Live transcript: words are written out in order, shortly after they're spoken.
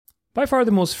By far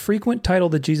the most frequent title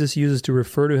that Jesus uses to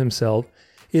refer to himself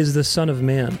is the Son of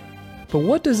Man. But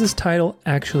what does this title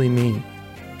actually mean?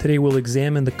 Today we'll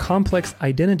examine the complex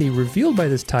identity revealed by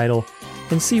this title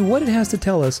and see what it has to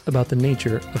tell us about the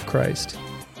nature of Christ.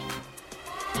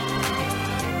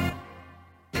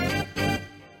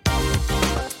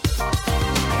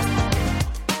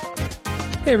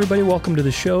 Hey everybody, welcome to the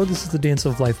show. This is the Dance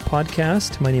of Life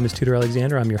podcast. My name is Tudor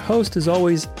Alexander. I'm your host. As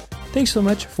always, thanks so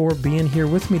much for being here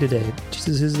with me today.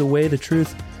 Jesus is the way, the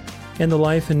truth, and the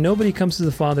life, and nobody comes to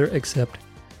the Father except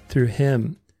through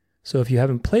Him. So if you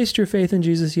haven't placed your faith in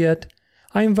Jesus yet,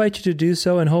 I invite you to do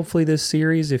so, and hopefully this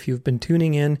series, if you've been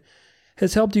tuning in,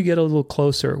 has helped you get a little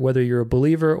closer, whether you're a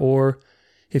believer or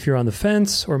if you're on the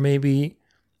fence, or maybe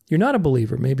you're not a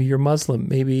believer, maybe you're Muslim,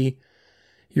 maybe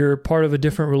you're part of a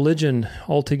different religion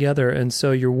altogether, and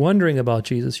so you're wondering about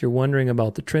Jesus, you're wondering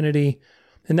about the Trinity,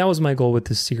 and that was my goal with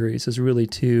this series, is really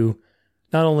to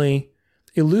not only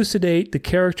elucidate the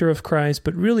character of Christ,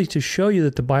 but really to show you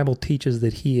that the Bible teaches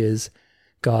that He is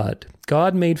God.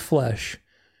 God made flesh.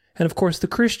 And of course, the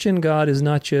Christian God is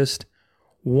not just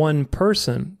one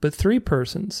person, but three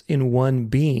persons in one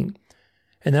being.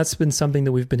 And that's been something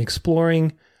that we've been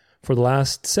exploring for the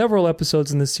last several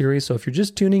episodes in this series. So if you're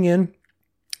just tuning in,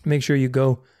 make sure you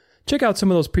go check out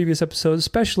some of those previous episodes,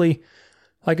 especially,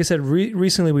 like I said,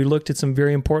 recently we looked at some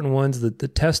very important ones, the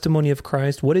testimony of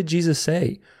Christ. What did Jesus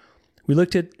say? We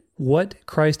looked at what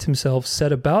Christ Himself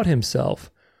said about Himself,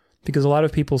 because a lot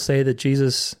of people say that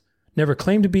Jesus never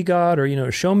claimed to be God,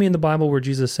 or, show me in the Bible where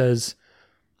Jesus says,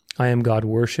 I am God,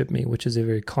 worship me, which is a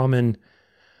very common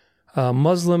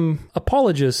Muslim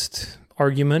apologist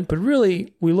argument. But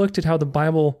really, we looked at how the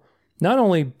Bible not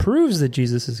only proves that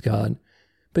Jesus is God,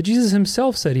 but Jesus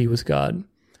Himself said He was God,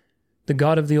 the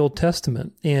God of the Old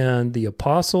Testament. And the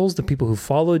apostles, the people who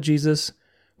followed Jesus,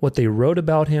 what they wrote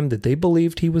about Him, that they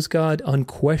believed He was God,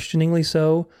 unquestioningly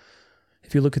so,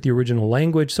 if you look at the original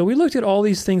language. So we looked at all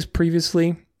these things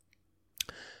previously.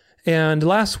 And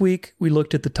last week, we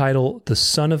looked at the title, the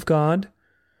Son of God.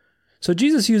 So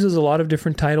Jesus uses a lot of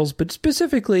different titles, but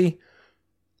specifically,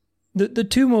 the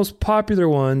two most popular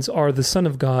ones are the Son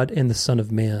of God and the Son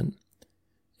of Man.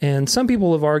 And some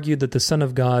people have argued that the Son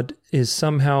of God is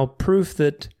somehow proof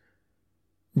that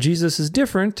Jesus is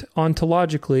different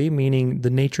ontologically, meaning the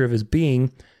nature of His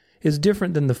being is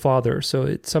different than the Father. So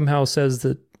it somehow says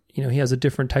that, He has a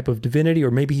different type of divinity, or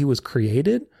maybe He was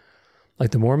created, like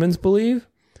the Mormons believe.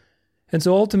 And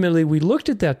so ultimately we looked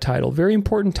at that title, very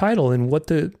important title, and what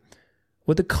the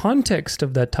context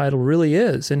of that title really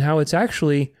is, and how it's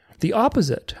actually the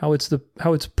opposite, how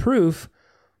it's proof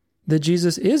that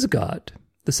Jesus is God,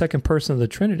 the second person of the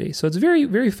Trinity. So it's a very,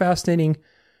 very fascinating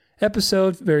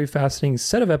episode, very fascinating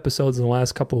set of episodes. In the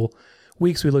last couple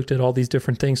weeks, we looked at all these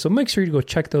different things. So make sure you go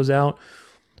check those out.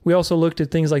 We also looked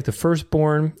at things like the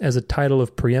firstborn as a title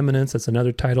of preeminence. That's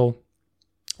another title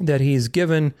that He's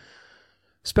given,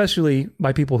 especially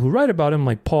by people who write about Him,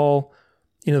 like Paul.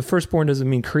 The firstborn doesn't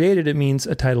mean created, it means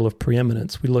a title of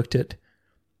preeminence. We looked at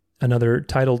another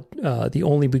title, the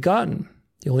only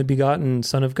begotten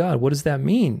Son of God. What does that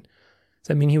mean? Does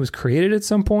that mean He was created at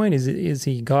some point? Is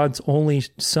He God's only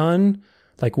Son,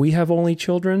 like we have only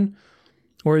children?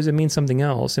 Or does it mean something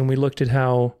else? And we looked at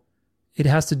how it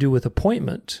has to do with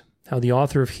appointment, how the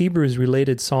author of Hebrews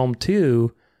related Psalm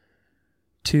 2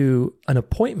 to an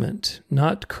appointment,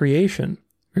 not creation.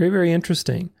 Very, very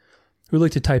interesting. We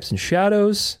looked at types and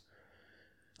shadows,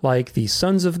 like the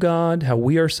sons of God, how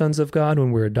we are sons of God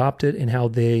when we're adopted, and how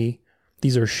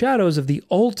these are shadows of the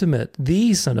ultimate,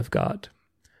 the Son of God.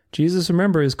 Jesus,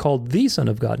 remember, is called the Son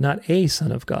of God, not a Son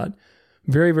of God.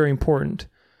 Very, very important.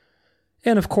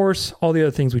 And of course, all the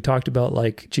other things we talked about,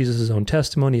 like Jesus' own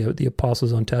testimony, the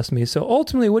apostles' own testimony. So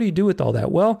ultimately, what do you do with all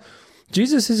that? Well,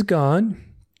 Jesus is God,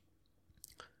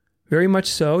 very much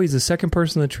so. He's the second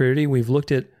person of the Trinity. We've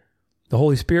looked at the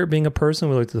Holy Spirit being a person.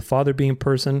 We looked at the Father being a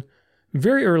person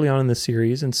very early on in the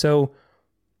series. And so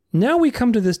now we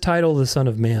come to this title, the Son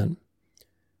of Man,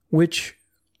 which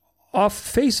off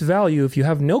face value, if you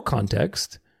have no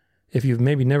context, if you've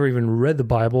maybe never even read the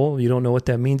Bible, you don't know what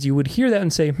that means, you would hear that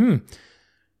and say,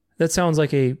 that sounds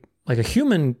like a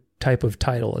human type of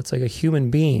title. It's like a human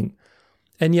being.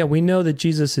 And yet we know that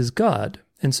Jesus is God.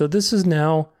 And so this is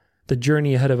now the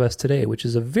journey ahead of us today, which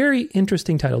is a very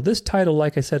interesting title. This title,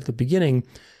 like I said at the beginning,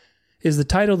 is the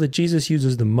title that Jesus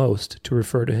uses the most to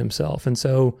refer to Himself. And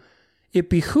so it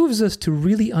behooves us to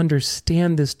really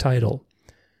understand this title.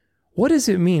 What does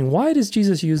it mean? Why does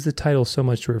Jesus use the title so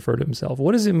much to refer to Himself?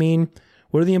 What does it mean?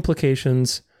 What are the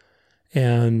implications?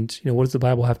 And, what does the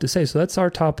Bible have to say? So that's our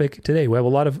topic today. We have a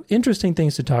lot of interesting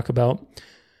things to talk about.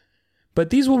 But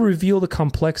these will reveal the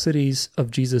complexities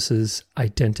of Jesus'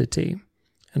 identity.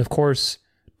 And of course,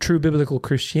 true biblical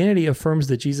Christianity affirms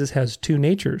that Jesus has two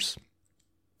natures,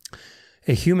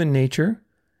 a human nature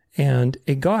and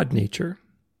a God nature.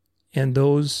 And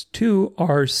those two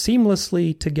are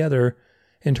seamlessly together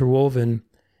interwoven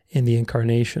in the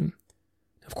incarnation.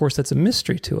 Of course, that's a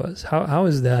mystery to us. How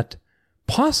is that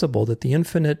possible that the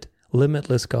infinite,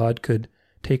 limitless God could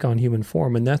take on human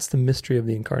form? And that's the mystery of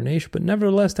the incarnation. But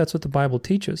nevertheless, that's what the Bible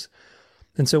teaches.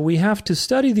 And so we have to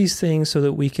study these things so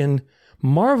that we can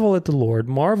marvel at the Lord,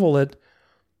 marvel at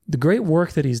the great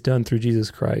work that he's done through Jesus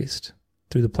Christ,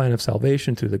 through the plan of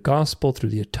salvation, through the gospel, through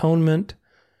the atonement,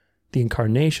 the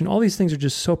incarnation. All these things are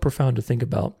just so profound to think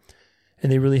about.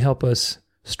 And they really help us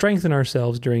strengthen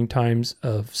ourselves during times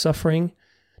of suffering,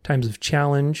 times of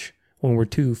challenge, when we're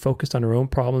too focused on our own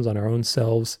problems, on our own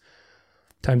selves,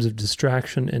 times of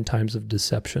distraction, and times of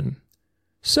deception.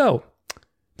 So,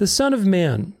 the Son of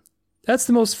Man, that's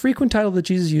the most frequent title that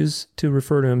Jesus used to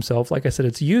refer to himself. Like I said,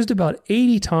 it's used about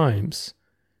 80 times,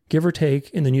 give or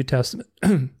take, in the New Testament.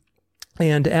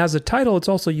 And as a title, it's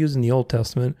also used in the Old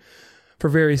Testament for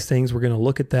various things. We're going to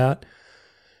look at that.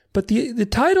 But the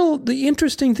title, the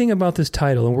interesting thing about this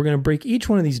title, and we're going to break each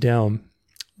one of these down,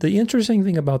 the interesting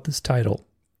thing about this title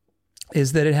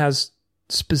is that it has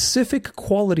specific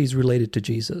qualities related to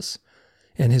Jesus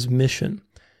and his mission.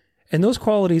 And those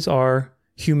qualities are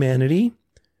humanity,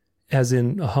 as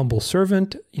in a humble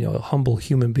servant, a humble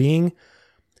human being,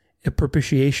 a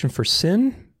propitiation for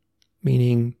sin,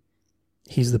 meaning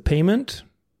he's the payment.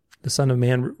 The Son of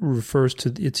Man refers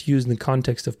to, it's used in the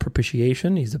context of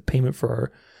propitiation. He's the payment for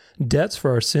our debts,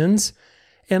 for our sins.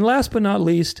 And last but not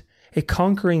least, a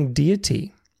conquering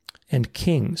deity and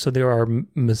king. So there are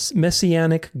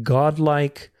messianic,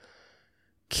 godlike,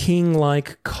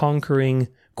 king-like, conquering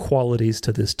qualities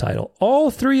to this title.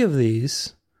 All three of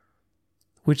these,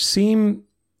 which seem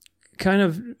kind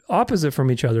of opposite from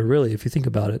each other, really, if you think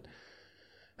about it,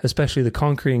 especially the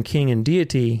conquering king and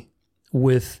deity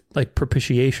with like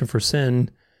propitiation for sin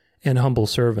and humble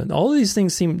servant. All of these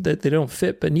things seem that they don't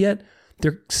fit, but yet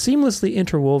they're seamlessly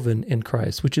interwoven in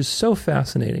Christ, which is so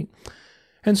fascinating.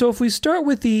 And so if we start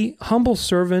with the humble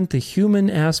servant, the human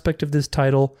aspect of this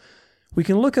title, we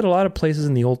can look at a lot of places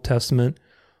in the Old Testament.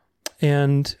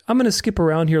 And I'm going to skip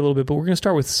around here a little bit, but we're going to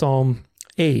start with Psalm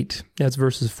 8. That's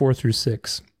verses 4 through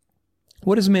 6.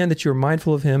 What is man that you are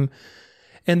mindful of him,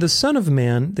 and the Son of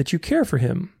Man that you care for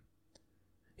him?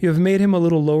 You have made him a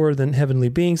little lower than heavenly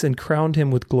beings and crowned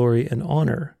him with glory and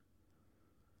honor.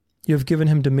 You have given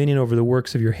him dominion over the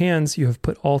works of your hands. You have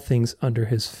put all things under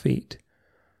his feet.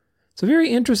 It's a very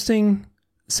interesting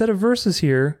set of verses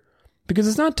here because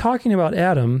it's not talking about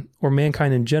Adam or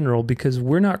mankind in general, because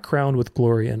we're not crowned with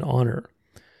glory and honor.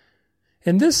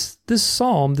 And this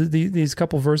psalm, these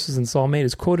couple verses in Psalm 8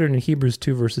 is quoted in Hebrews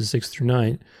 2 verses 6 through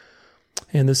 9.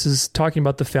 And this is talking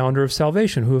about the founder of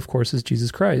salvation, who of course is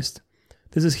Jesus Christ.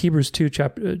 This is Hebrews 2,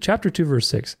 chapter 2, verse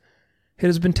 6. It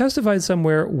has been testified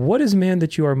somewhere, what is man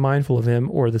that you are mindful of him,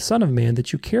 or the Son of Man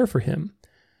that you care for him?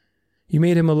 You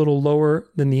made him a little lower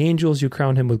than the angels. You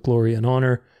crowned him with glory and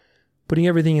honor, putting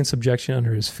everything in subjection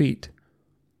under his feet.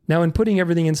 Now, in putting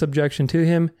everything in subjection to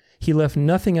him, he left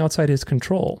nothing outside his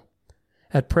control.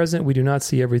 At present, we do not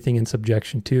see everything in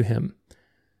subjection to him.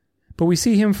 But we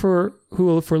see him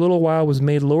who for a little while was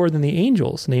made lower than the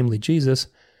angels, namely Jesus,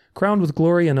 crowned with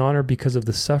glory and honor because of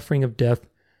the suffering of death,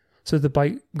 so that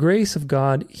by grace of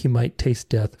God he might taste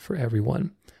death for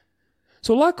everyone.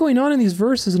 So a lot going on in these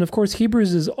verses, and of course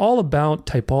Hebrews is all about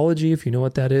typology, if you know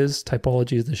what that is.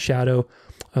 Typology is the shadow.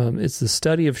 It's the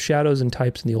study of shadows and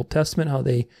types in the Old Testament, how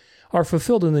they are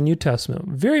fulfilled in the New Testament.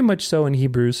 Very much so in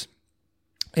Hebrews.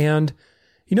 And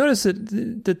you notice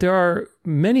that there are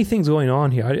many things going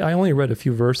on here. I only read a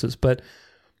few verses, but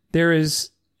there is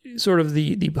sort of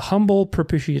the humble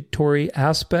propitiatory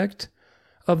aspect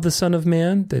of the Son of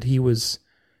Man, that he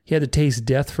had to taste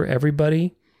death for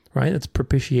everybody, right? That's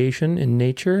propitiation in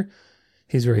nature.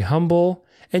 He's very humble,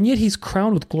 and yet he's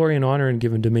crowned with glory and honor and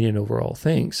given dominion over all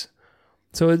things.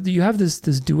 So you have this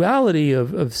duality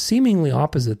of seemingly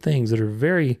opposite things that are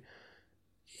very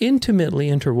intimately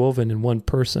interwoven in one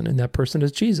person, and that person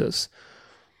is Jesus.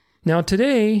 Now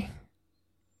today,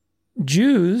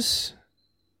 Jews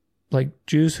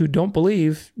who don't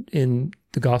believe in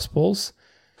the Gospels,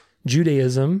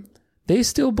 Judaism, they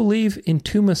still believe in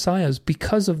two messiahs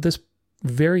because of this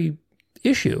very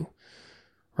issue,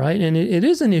 right? And it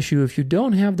is an issue if you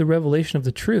don't have the revelation of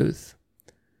the truth,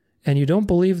 and you don't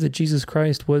believe that Jesus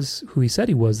Christ was who he said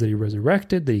he was, that he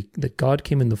resurrected, that God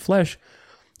came in the flesh.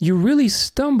 You really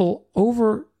stumble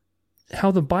over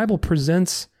how the Bible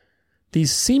presents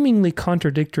these seemingly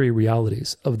contradictory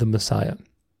realities of the Messiah.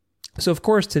 So, of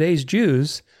course, today's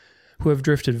Jews, who have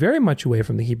drifted very much away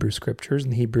from the Hebrew scriptures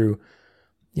and the Hebrew,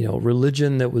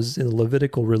 religion that was in the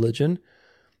Levitical religion,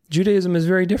 Judaism is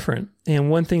very different. And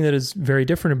one thing that is very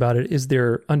different about it is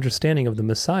their understanding of the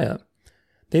Messiah.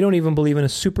 They don't even believe in a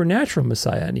supernatural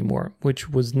Messiah anymore, which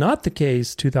was not the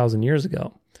case 2,000 years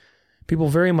ago. People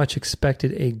very much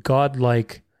expected a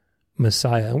godlike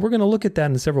Messiah. And we're going to look at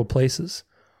that in several places.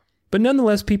 But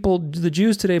nonetheless, the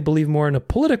Jews today believe more in a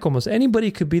political Messiah.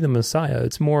 Anybody could be the Messiah.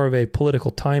 It's more of a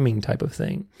political timing type of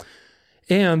thing.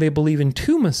 And they believe in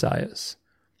two Messiahs,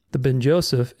 the Ben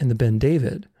Joseph and the Ben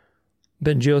David.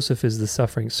 Ben Joseph is the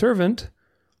suffering servant,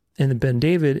 and the Ben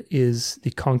David is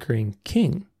the conquering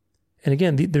king. And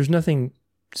again, there's nothing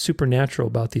supernatural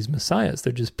about these messiahs.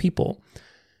 They're just people.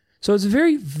 So it's a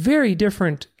very, very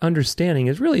different understanding.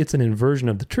 It's an inversion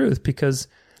of the truth, because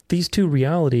these two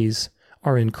realities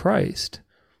are in Christ.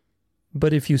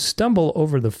 But if you stumble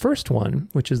over the first one,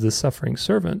 which is the suffering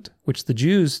servant, which the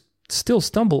Jews still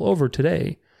stumble over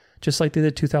today, just like they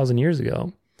did 2,000 years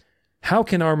ago, how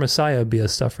can our Messiah be a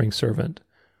suffering servant?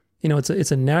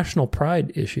 It's a national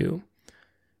pride issue.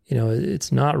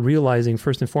 It's not realizing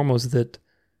first and foremost that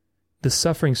the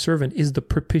suffering servant is the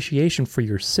propitiation for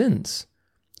your sins.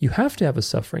 You have to have a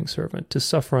suffering servant to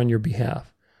suffer on your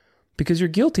behalf because you're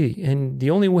guilty, and the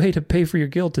only way to pay for your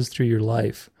guilt is through your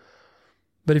life.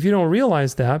 But if you don't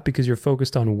realize that because you're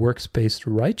focused on works-based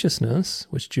righteousness,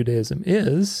 which Judaism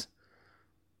is,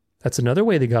 that's another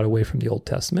way they got away from the Old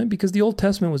Testament, because the Old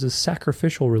Testament was a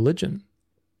sacrificial religion.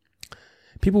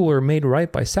 People were made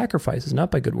right by sacrifices,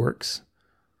 not by good works.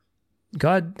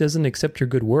 God doesn't accept your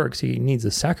good works. He needs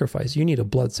a sacrifice. You need a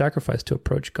blood sacrifice to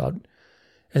approach God.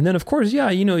 And then, of course,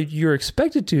 you're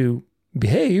expected to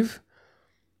behave,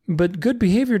 but good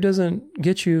behavior doesn't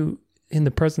get you in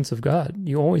the presence of God.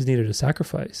 You always needed a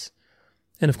sacrifice.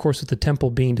 And of course, with the temple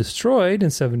being destroyed in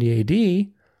 70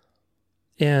 AD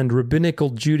and rabbinical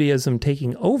Judaism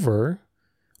taking over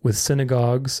with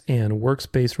synagogues and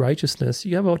works-based righteousness,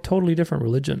 you have a totally different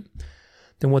religion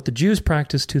than what the Jews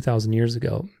practiced 2,000 years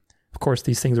ago. Of course,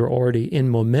 these things were already in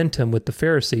momentum with the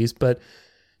Pharisees, but,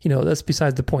 that's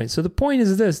besides the point. So the point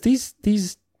is this: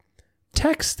 these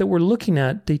texts that we're looking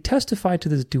at, they testify to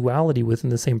this duality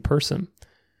within the same person.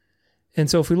 And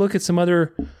so if we look at some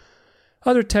other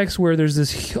texts where there's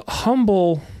this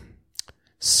humble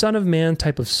Son of Man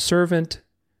type of servant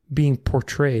being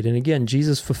portrayed, and again,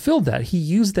 Jesus fulfilled that. He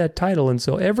used that title. And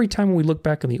so every time we look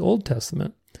back in the Old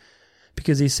Testament,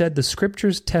 because he said, the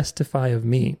scriptures testify of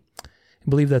me. I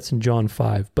believe that's in John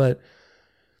 5, but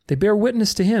they bear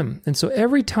witness to him. And so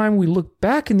every time we look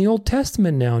back in the Old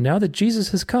Testament now that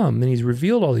Jesus has come and he's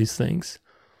revealed all these things,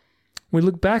 we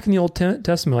look back in the Old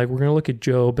Testament, like we're going to look at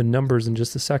Job and Numbers in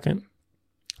just a second,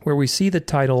 where we see the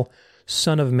title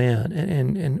Son of Man,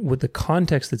 and with the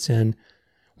context it's in,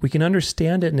 we can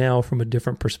understand it now from a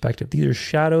different perspective. These are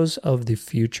shadows of the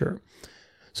future.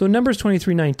 So in Numbers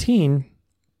 23:19,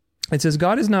 it says,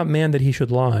 God is not man that he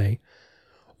should lie,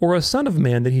 or a son of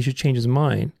man that he should change his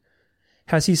mind.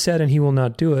 Has he said and he will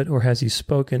not do it, or has he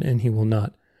spoken and he will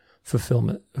not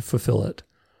fulfill it?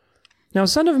 Now,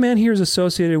 Son of Man here is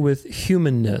associated with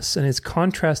humanness, and it's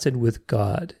contrasted with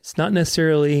God. It's not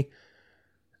necessarily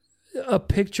a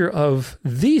picture of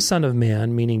the Son of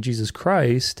Man, meaning Jesus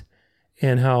Christ,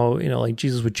 and how, like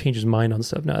Jesus would change his mind on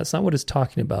stuff. No, that's not what it's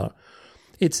talking about.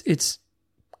 It's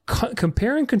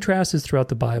compare and contrast is throughout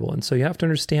the Bible, and so you have to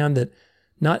understand that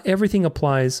not everything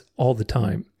applies all the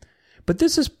time. But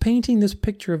this is painting this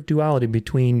picture of duality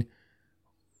between,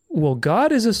 well,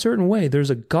 God is a certain way. There's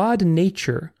a God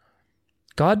nature.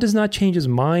 God does not change his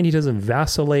mind. He doesn't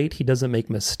vacillate. He doesn't make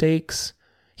mistakes.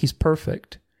 He's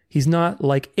perfect. He's not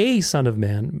like a Son of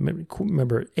Man.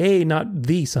 Remember, not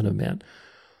the Son of Man.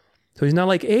 So he's not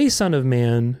like a Son of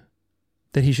Man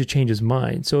that he should change his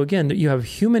mind. So again, you have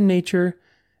human nature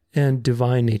and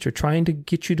divine nature, trying to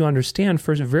get you to understand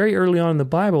first, very early on in the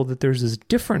Bible, that there's this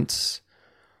difference.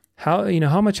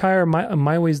 How much higher are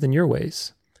my ways than your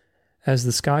ways? As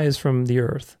the sky is from the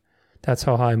earth, that's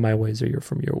how high my ways are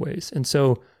from your ways. And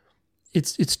so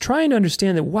it's trying to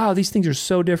understand that, wow, these things are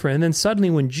so different. And then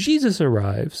suddenly when Jesus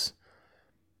arrives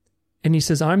and he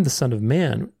says, I'm the Son of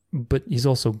Man, but he's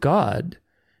also God,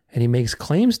 and he makes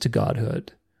claims to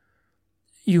godhood,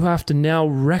 you have to now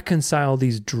reconcile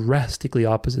these drastically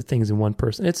opposite things in one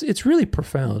person. It's really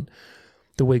profound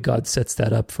the way God sets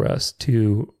that up for us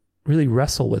to really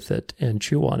wrestle with it and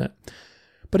chew on it.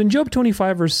 But in Job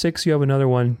 25, verse 6, you have another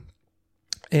one.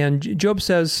 And Job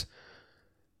says,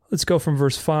 let's go from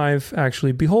verse 5,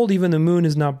 actually. Behold, even the moon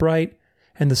is not bright,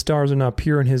 and the stars are not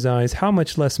pure in his eyes. How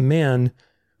much less man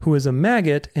who is a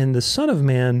maggot, and the Son of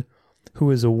Man, who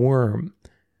is a worm.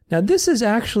 Now, this is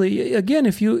actually, again,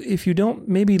 if you don't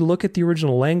maybe look at the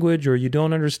original language, or you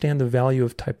don't understand the value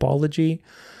of typology,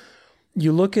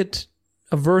 you look at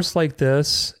a verse like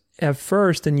this at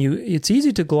first, and it's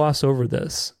easy to gloss over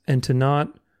this and to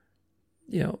not,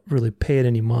 really pay it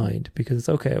any mind, because it's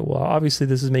okay. Well, obviously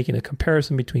this is making a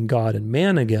comparison between God and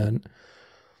man again.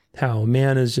 How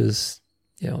man is just,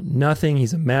 nothing.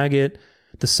 He's a maggot.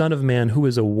 The Son of Man, who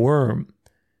is a worm.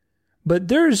 But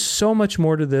there's so much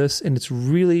more to this, and it's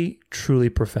really, truly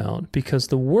profound, because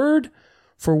the word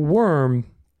for worm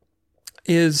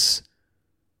is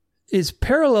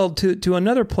parallel to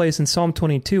another place in Psalm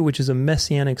 22, which is a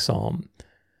messianic psalm.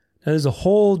 Now, there's a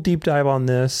whole deep dive on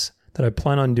this that I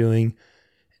plan on doing,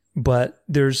 but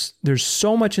there's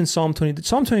so much in Psalm 22.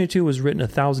 Psalm 22 was written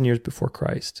 1,000 years before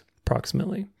Christ,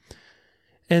 approximately.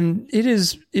 And it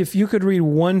is, if you could read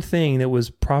one thing that was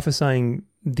prophesying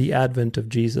the advent of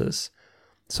Jesus,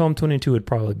 Psalm 22 would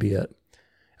probably be it.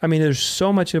 I mean, there's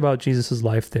so much about Jesus'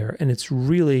 life there, and it's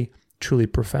really, truly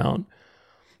profound.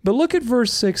 But look at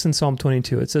verse 6 in Psalm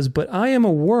 22. It says, "But I am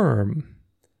a worm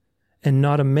and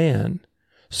not a man,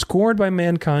 scorned by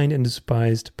mankind and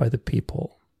despised by the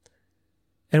people."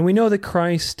 And we know that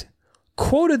Christ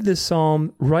quoted this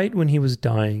psalm right when he was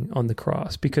dying on the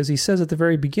cross, because he says at the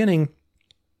very beginning,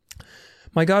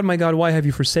 my God, why have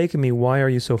you forsaken me? Why are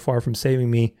you so far from saving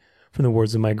me from the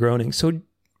words of my groaning?" So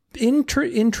in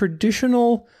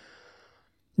traditional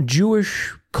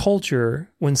Jewish culture,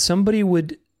 when somebody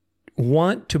would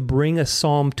want to bring a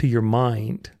psalm to your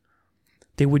mind,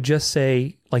 they would just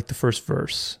say like the first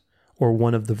verse or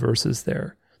one of the verses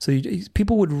there. So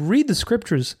people would read the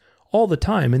scriptures all the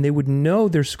time, and they would know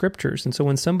their scriptures. And so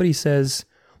when somebody says,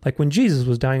 like when Jesus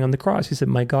was dying on the cross, he said,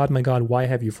 my God, why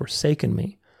have you forsaken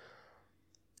me?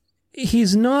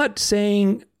 He's not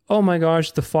saying, oh my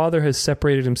gosh, the Father has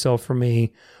separated himself from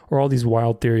me, or all these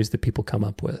wild theories that people come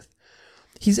up with.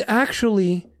 He's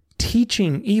actually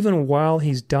teaching, even while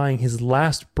he's dying, his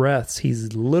last breaths,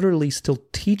 he's literally still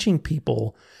teaching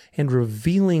people and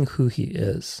revealing who he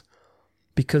is.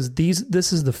 Because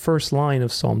this is the first line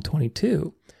of Psalm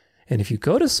 22. And if you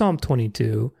go to Psalm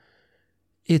 22,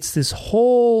 it's this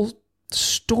whole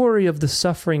story of the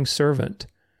suffering servant.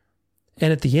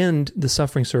 And at the end, the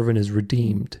suffering servant is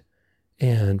redeemed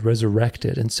and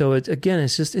resurrected. And so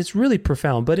it's really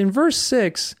profound. But in verse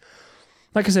 6,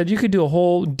 like I said, you could do a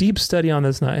whole deep study on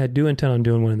this, and I do intend on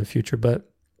doing one in the future. But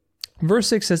verse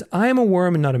 6 says, I am a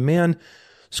worm and not a man,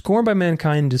 scorned by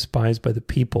mankind and despised by the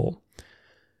people.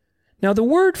 Now, the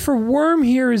word for worm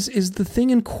here is the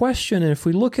thing in question. And if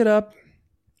we look it up,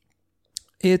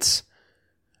 it's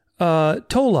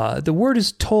tola. The word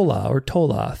is tola or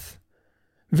tolath.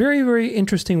 Very, very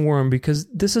interesting worm, because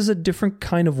this is a different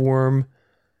kind of worm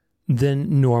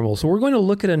than normal. So we're going to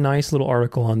look at a nice little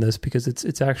article on this, because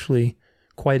it's actually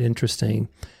quite interesting.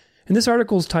 And this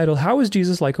article is titled, How is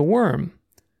Jesus Like a Worm?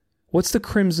 What's the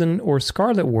crimson or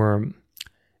scarlet worm?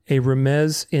 A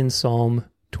remez in Psalm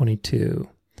 22.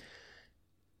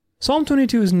 Psalm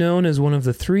 22 is known as one of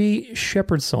the 3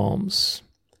 shepherd psalms.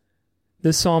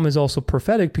 This psalm is also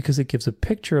prophetic because it gives a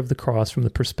picture of the cross from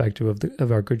the perspective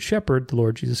of our good shepherd, the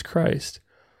Lord Jesus Christ.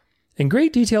 In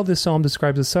great detail, this psalm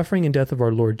describes the suffering and death of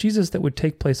our Lord Jesus that would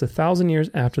take place 1,000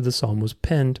 years after the psalm was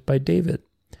penned by David.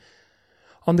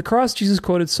 On the cross, Jesus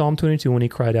quoted Psalm 22 when he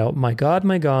cried out, my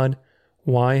God,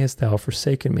 why hast thou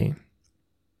forsaken me?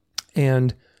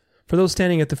 And for those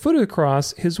standing at the foot of the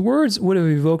cross, his words would have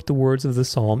evoked the words of the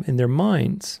psalm in their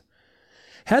minds.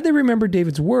 Had they remembered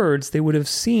David's words, they would have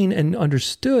seen and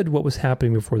understood what was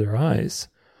happening before their eyes.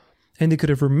 And they could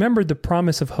have remembered the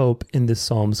promise of hope in this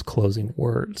psalm's closing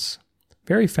words.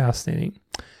 Very fascinating.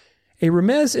 A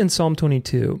remez in Psalm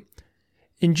 22.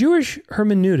 In Jewish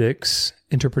hermeneutics,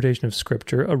 interpretation of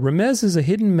Scripture, a remez is a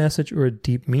hidden message or a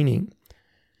deep meaning.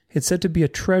 It's said to be a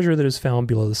treasure that is found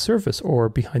below the surface or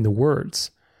behind the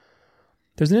words.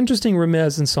 There's an interesting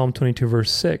remez in Psalm 22,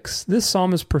 verse 6. This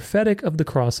psalm is prophetic of the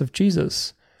cross of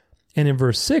Jesus. And in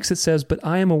verse 6, it says, but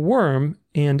I am a worm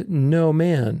and no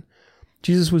man.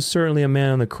 Jesus was certainly a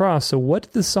man on the cross, so what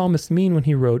did the psalmist mean when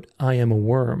he wrote, I am a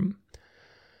worm?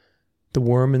 The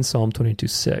worm in Psalm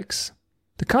 22:6.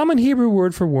 The common Hebrew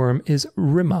word for worm is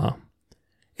rimah,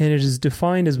 and it is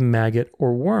defined as maggot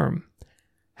or worm.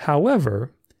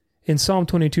 However, in Psalm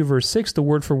 22, verse 6, the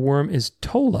word for worm is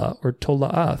tola or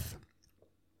tolaath.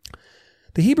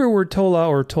 The Hebrew word tola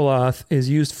or tolaath is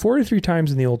used 43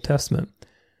 times in the Old Testament,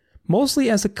 mostly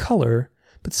as a color,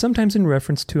 but sometimes in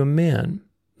reference to a man,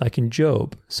 like in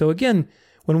Job. So again,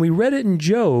 when we read it in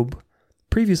Job,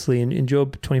 previously in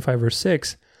Job 25, verse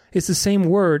 6, it's the same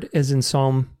word as in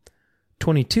Psalm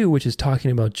 22, which is talking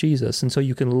about Jesus. And so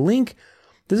you can link,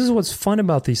 this is what's fun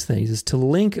about these things, is to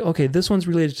link, okay, this one's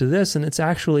related to this, and it's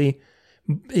actually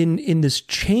in this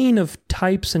chain of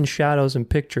types and shadows and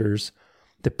pictures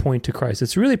that point to Christ.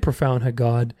 It's really profound how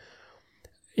God,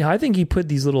 I think he put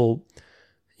these little,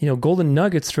 golden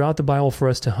nuggets throughout the Bible for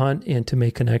us to hunt and to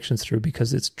make connections through,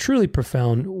 because it's truly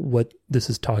profound what this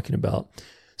is talking about.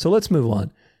 So let's move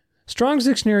on. Strong's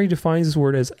Dictionary defines this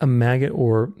word as a maggot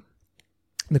or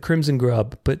the crimson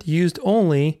grub, but used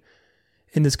only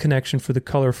in this connection for the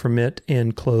color from it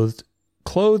and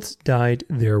clothes dyed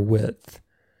therewith.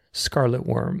 Scarlet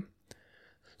worm.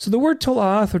 So the word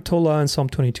tola'ath or tola in Psalm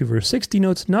 22 verse 6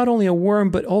 denotes not only a worm,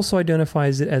 but also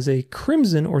identifies it as a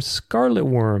crimson or scarlet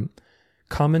worm,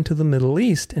 common to the Middle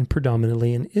East and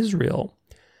predominantly in Israel.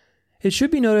 It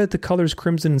should be noted that the colors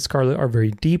crimson and scarlet are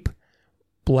very deep,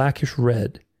 blackish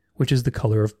red, which is the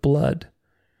color of blood.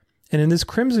 And in this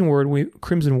crimson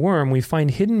worm, we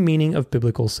find hidden meaning of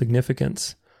biblical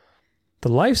significance. The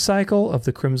life cycle of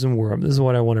the crimson worm. This is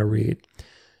what I want to read.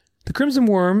 The crimson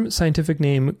worm, scientific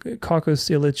name Coccus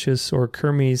ilicis or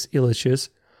Kermes ilicis,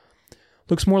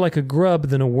 looks more like a grub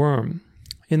than a worm.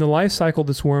 In the life cycle,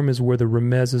 this worm is where the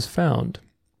remez is found,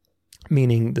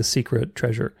 meaning the secret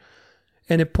treasure,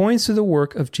 and it points to the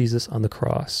work of Jesus on the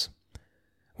cross.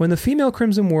 When the female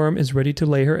crimson worm is ready to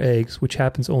lay her eggs, which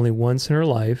happens only once in her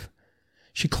life,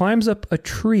 she climbs up a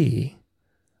tree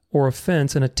or a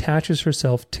fence and attaches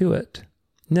herself to it.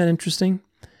 Isn't that interesting?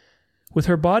 With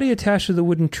her body attached to the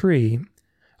wooden tree,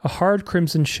 a hard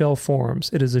crimson shell forms.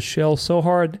 It is a shell so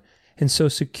hard and so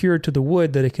secured to the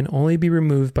wood that it can only be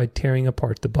removed by tearing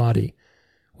apart the body,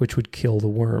 which would kill the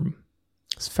worm.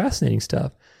 It's fascinating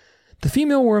stuff. The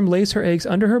female worm lays her eggs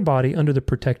under her body under the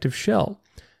protective shell.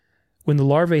 When the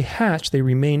larvae hatch, they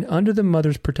remain under the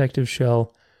mother's protective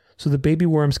shell, so the baby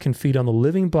worms can feed on the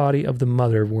living body of the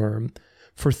mother worm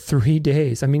for 3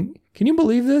 days. I mean, can you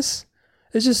believe this?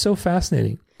 It's just so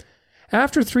fascinating.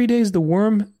 After 3 days,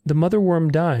 the mother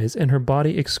worm dies, and her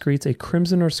body excretes a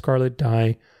crimson or scarlet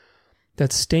dye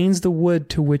that stains the wood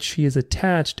to which she is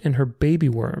attached in her baby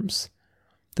worms.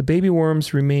 The baby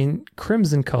worms remain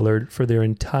crimson colored for their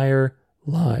entire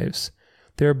lives.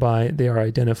 Thereby, they are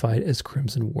identified as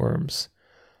crimson worms.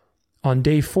 On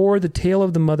day 4, the tail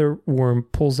of the mother worm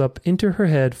pulls up into her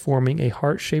head, forming a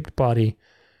heart-shaped body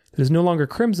that is no longer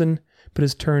crimson, but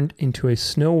is turned into a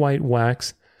snow-white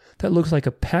wax that looks like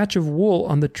a patch of wool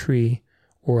on the tree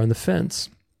or on the fence.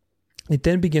 It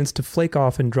then begins to flake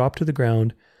off and drop to the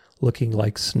ground, looking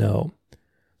like snow.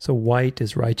 So white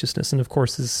is righteousness. And of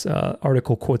course, this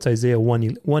article quotes Isaiah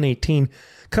 1:18.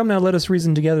 Come now, let us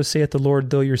reason together, saith the Lord,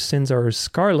 though your sins are as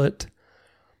scarlet,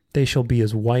 they shall be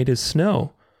as white as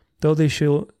snow. Though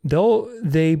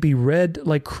they be red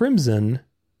like crimson,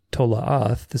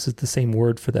 tola'ath, this is the same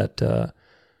word for that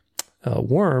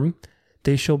worm,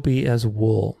 they shall be as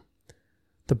wool.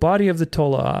 The body of the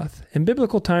tola'ath. In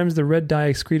biblical times, the red dye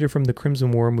excreted from the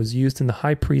crimson worm was used in the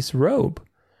high priest's robe,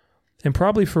 and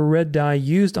probably for red dye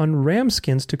used on ram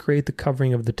skins to create the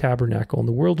covering of the tabernacle in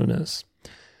the wilderness.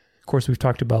 Of course, we've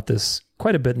talked about this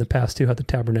quite a bit in the past too, how the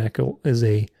tabernacle is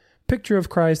a picture of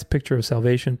Christ, a picture of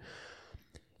salvation.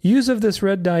 Use of this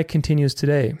red dye continues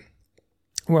today.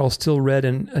 While still red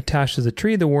and attached to the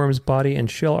tree, the worm's body and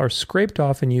shell are scraped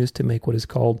off and used to make what is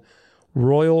called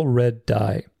royal red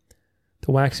dye.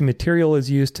 The waxy material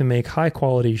is used to make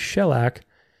high-quality shellac,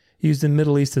 used in the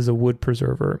Middle East as a wood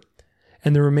preserver.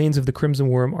 And the remains of the crimson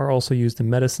worm are also used in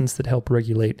medicines that help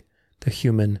regulate the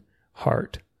human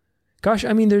heart. Gosh,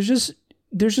 I mean, there's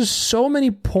just so many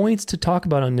points to talk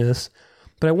about on this,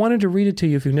 but I wanted to read it to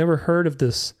you if you've never heard of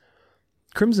this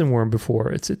crimson worm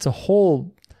before. It's a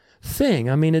whole thing.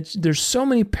 I mean, there's so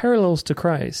many parallels to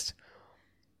Christ.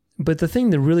 But the thing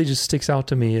that really just sticks out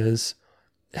to me is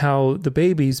how the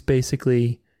babies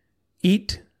basically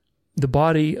eat the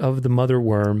body of the mother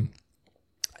worm,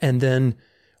 and then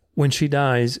when she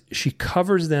dies, she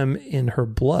covers them in her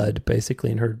blood,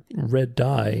 basically in her red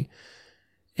dye,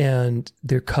 and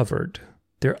they're covered.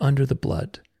 They're under the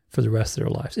blood for the rest of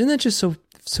their lives. Isn't that just so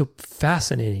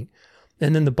fascinating?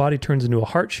 And then the body turns into a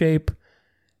heart shape,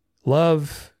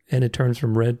 love, and it turns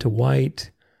from red to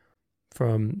white,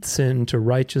 from sin to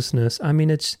righteousness. I mean,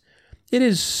 it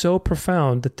is so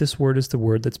profound that this word is the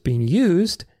word that's being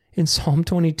used in Psalm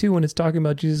 22 when it's talking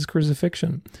about Jesus'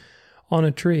 crucifixion on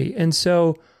a tree. And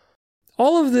so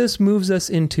all of this moves us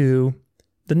into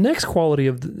the next quality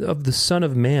of the Son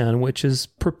of Man, which is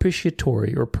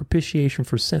propitiatory or propitiation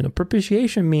for sin. A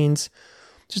propitiation means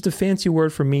just a fancy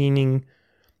word for meaning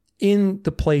in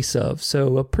the place of.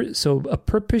 So a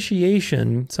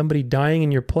propitiation, somebody dying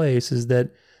in your place, is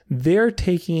that they're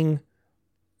taking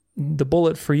the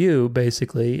bullet for you,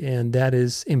 basically, and that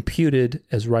is imputed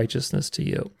as righteousness to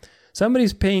you.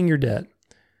 Somebody's paying your debt,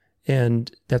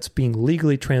 and that's being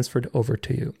legally transferred over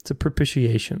to you. It's a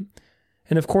propitiation.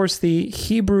 And of course, the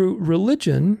Hebrew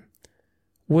religion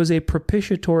was a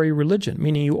propitiatory religion,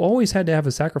 meaning you always had to have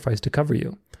a sacrifice to cover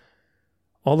you.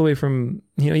 All the way from,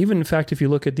 even in fact, if you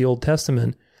look at the Old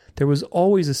Testament, there was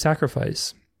always a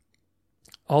sacrifice.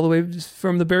 All the way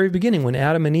from the very beginning, when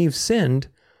Adam and Eve sinned,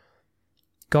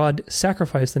 God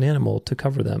sacrificed an animal to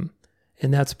cover them.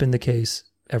 And that's been the case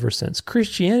ever since.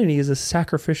 Christianity is a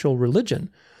sacrificial religion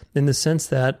in the sense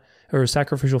that, or a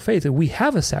sacrificial faith, that we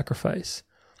have a sacrifice.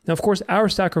 Now, of course, our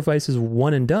sacrifice is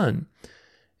one and done.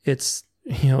 It's,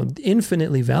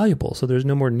 infinitely valuable, so there's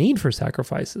no more need for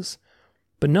sacrifices.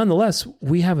 But nonetheless,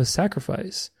 we have a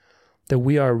sacrifice that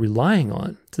we are relying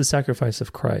on. It's the sacrifice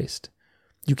of Christ.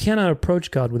 You cannot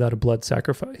approach God without a blood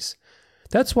sacrifice.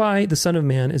 That's why the Son of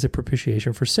Man is a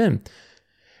propitiation for sin.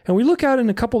 And we look out in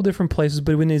a couple of different places,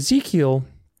 but when Ezekiel,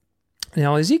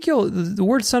 the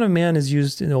word Son of Man is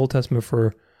used in the Old Testament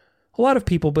for a lot of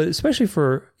people, but especially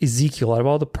for Ezekiel. Out of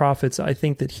all the prophets, I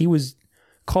think that he was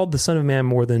called the Son of Man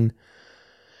more than,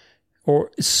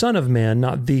 or Son of Man,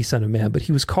 not the Son of Man, but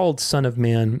he was called Son of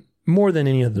Man more than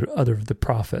any other of the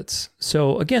prophets.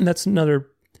 So again, that's another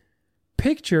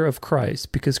picture of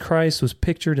Christ, because Christ was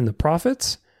pictured in the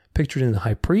prophets, pictured in the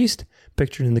high priest,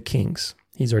 pictured in the kings.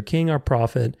 He's our king, our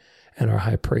prophet, and our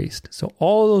high priest. So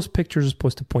all of those pictures are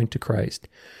supposed to point to Christ.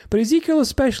 But Ezekiel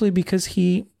especially, because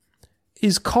he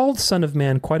is called Son of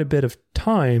Man quite a bit of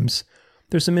times,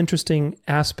 there's some interesting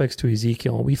aspects to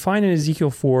Ezekiel. We find in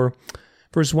Ezekiel 4,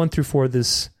 verse 1 through 4,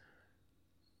 this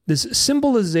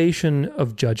symbolization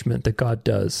of judgment that God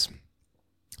does.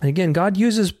 And again, God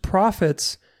uses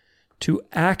prophets to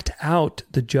act out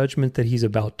the judgment that he's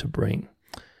about to bring.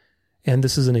 And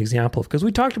this is an example, because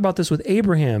we talked about this with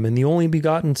Abraham and the only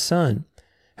begotten son,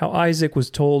 how Isaac was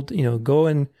told, go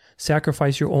and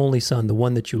sacrifice your only son, the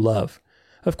one that you love.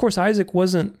 Of course, Isaac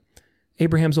wasn't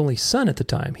Abraham's only son at the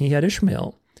time. He had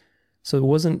Ishmael. So it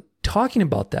wasn't talking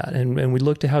about that. And we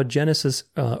looked at how Genesis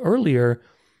earlier,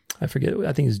 I think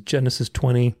it's Genesis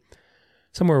 20,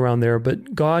 somewhere around there,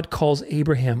 but God calls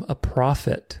Abraham a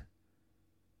prophet.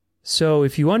 So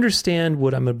if you understand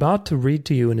what I'm about to read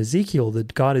to you in Ezekiel,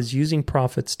 that God is using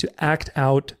prophets to act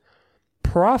out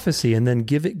prophecy and then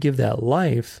give that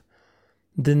life,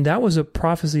 then that was a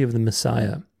prophecy of the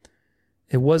Messiah.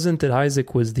 It wasn't that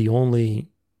Isaac was the only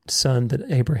son that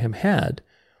Abraham had,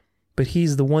 but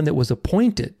he's the one that was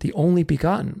appointed, the only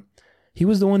begotten. He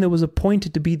was the one that was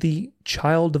appointed to be the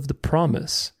child of the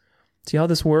promise. See how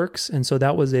this works? And so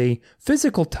that was a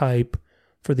physical type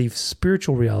for the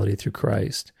spiritual reality through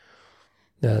Christ,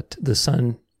 that the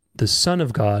Son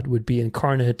of God would be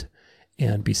incarnate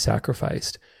and be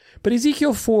sacrificed. But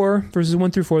Ezekiel 4, verses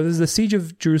 1 through 4, this is the siege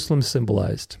of Jerusalem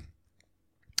symbolized.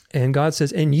 And God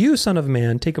says, "And you, son of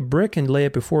man, take a brick and lay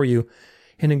it before you,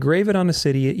 and engrave it on a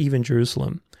city, even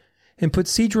Jerusalem. And put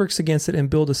siege works against it, and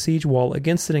build a siege wall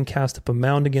against it, and cast up a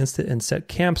mound against it, and set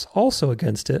camps also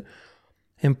against it,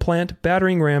 and plant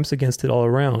battering rams against it all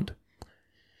around.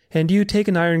 And you take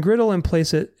an iron griddle, and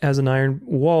place it as an iron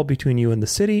wall between you and the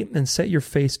city, and set your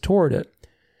face toward it.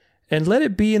 And let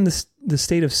it be in the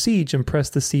state of siege, and press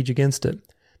the siege against it.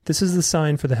 This is the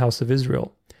sign for the house of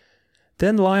Israel.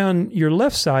 Then lie on your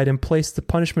left side, and place the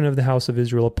punishment of the house of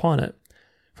Israel upon it.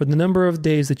 For the number of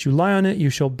days that you lie on it, you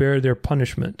shall bear their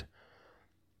punishment.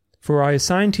 For I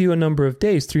assign to you a number of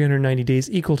days, 390 days,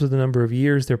 equal to the number of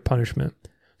years their punishment.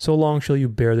 So long shall you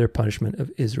bear their punishment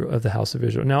of Israel, of the house of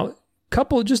Israel." Now,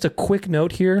 just a quick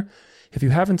note here. If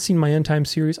you haven't seen my End Time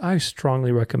series, I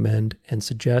strongly recommend and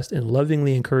suggest and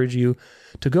lovingly encourage you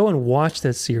to go and watch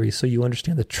that series so you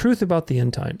understand the truth about the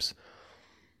end times.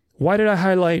 Why did I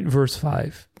highlight verse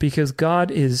 5? Because God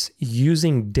is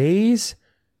using days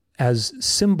as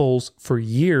symbols for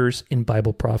years in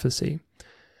Bible prophecy.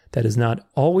 That is not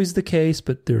always the case,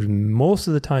 but most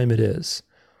of the time it is.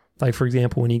 Like, for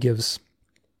example, when he gives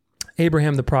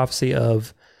Abraham the prophecy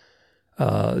of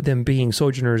them being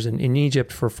sojourners in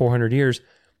Egypt for 400 years,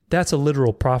 that's a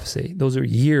literal prophecy. Those are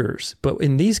years. But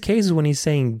in these cases, when he's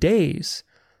saying days,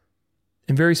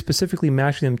 and very specifically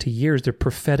matching them to years, they're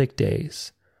prophetic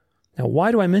days. Now,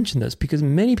 why do I mention this? Because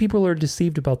many people are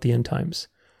deceived about the end times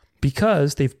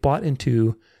because they've bought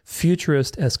into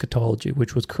futurist eschatology,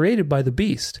 which was created by the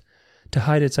beast to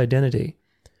hide its identity,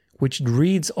 which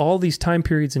reads all these time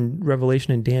periods in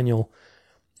Revelation and Daniel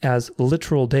as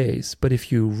literal days. But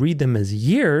if you read them as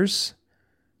years,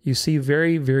 you see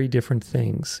very, very different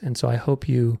things. And so I hope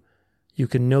you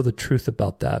can know the truth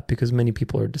about that, because many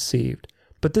people are deceived.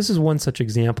 But this is one such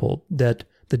example, that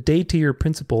The dateer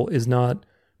principle is not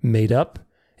made up.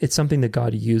 It's something that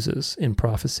God uses in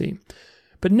prophecy.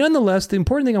 But nonetheless, the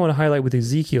important thing I want to highlight with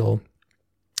Ezekiel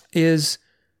is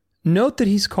note that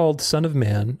he's called Son of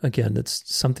Man. Again, that's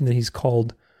something that he's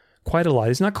called quite a lot.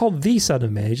 He's not called the Son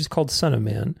of Man. He's just called Son of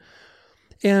Man.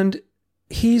 And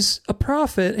he's a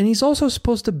prophet, and he's also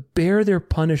supposed to bear their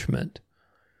punishment.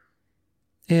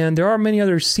 And there are many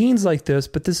other scenes like this,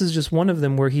 but this is just one of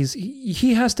them where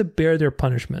he has to bear their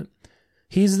punishment.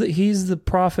 He's the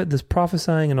prophet that's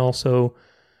prophesying and also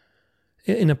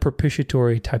in a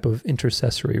propitiatory type of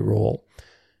intercessory role.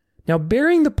 Now,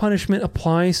 bearing the punishment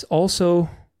applies also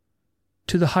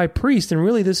to the high priest, and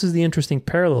really this is the interesting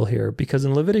parallel here, because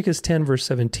in Leviticus 10, verse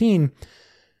 17,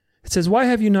 it says, "Why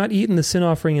have you not eaten the sin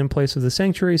offering in place of the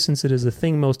sanctuary, since it is a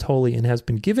thing most holy and has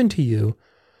been given to you,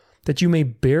 that you may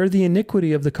bear the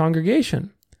iniquity of the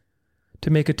congregation, to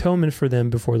make atonement for them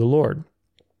before the Lord?"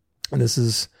 And this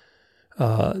is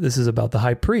about the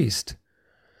high priest.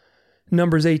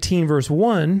 Numbers 18, verse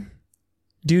 1,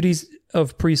 duties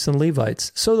of priests and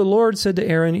Levites. "So the Lord said to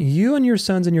Aaron, you and your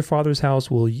sons and your father's house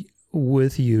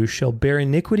with you shall bear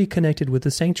iniquity connected with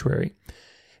the sanctuary,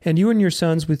 and you and your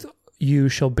sons with you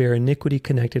shall bear iniquity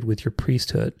connected with your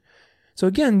priesthood." So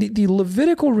again, the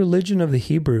Levitical religion of the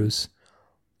Hebrews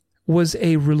was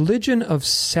a religion of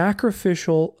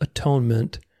sacrificial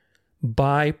atonement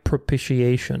by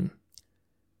propitiation,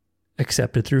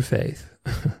 accepted through faith.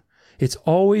 It's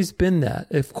always been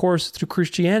that. Of course, through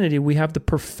Christianity, we have the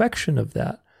perfection of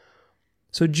that.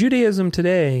 So Judaism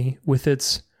today, with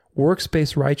its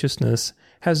works-based righteousness,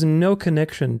 has no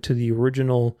connection to the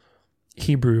original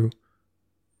Hebrew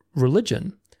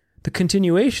religion. The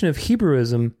continuation of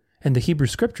Hebrewism and the Hebrew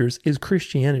scriptures is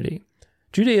Christianity.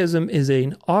 Judaism is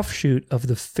an offshoot of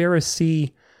the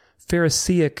Pharisaic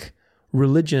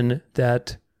religion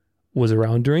that was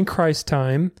around during Christ's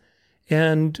time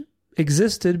and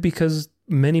existed because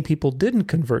many people didn't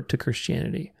convert to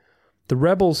Christianity. The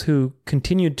rebels who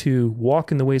continued to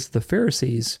walk in the ways of the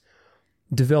Pharisees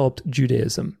developed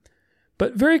Judaism.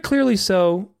 But very clearly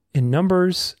so, in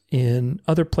Numbers, in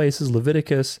other places,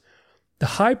 Leviticus, the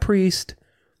high priest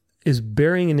is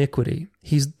bearing iniquity.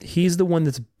 He's the one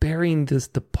that's bearing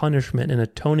the punishment and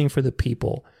atoning for the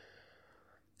people.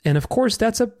 And of course,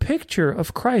 that's a picture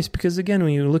of Christ, because again,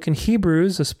 when you look in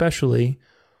Hebrews especially,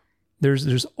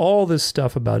 there's all this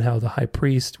stuff about how the high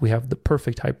priest, we have the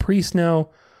perfect high priest now,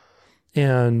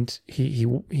 and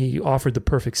he offered the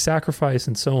perfect sacrifice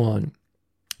and so on.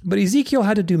 But Ezekiel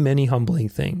had to do many humbling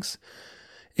things.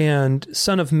 And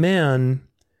Son of Man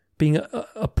being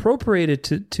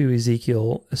appropriated to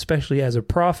Ezekiel, especially as a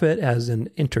prophet, as an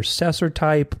intercessor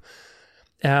type,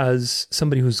 as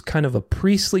somebody who's kind of a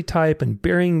priestly type and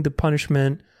bearing the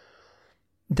punishment,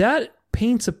 that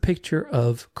paints a picture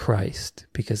of Christ.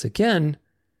 Because again,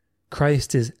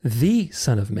 Christ is the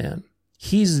Son of Man.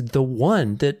 He's the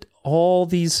one that all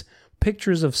these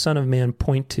pictures of Son of Man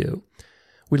point to.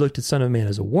 We looked at Son of Man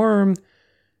as a worm.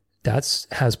 That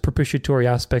has propitiatory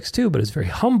aspects too, but it's very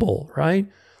humble, right?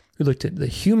 We looked at the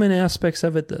human aspects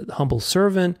of it, the humble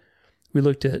servant. We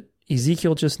looked at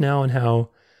Ezekiel just now and how,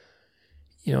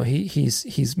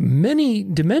 he's many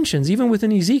dimensions. Even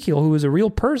within Ezekiel, who is a real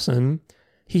person,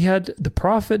 he had the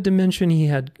prophet dimension. He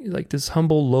had like this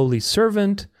humble, lowly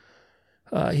servant.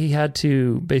 He had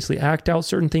to basically act out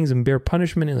certain things and bear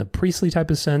punishment in a priestly type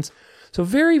of sense. So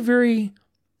very, very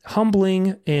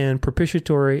humbling and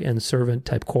propitiatory and servant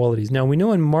type qualities. Now we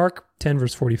know in Mark 10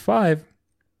 verse 45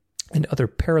 and other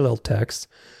parallel texts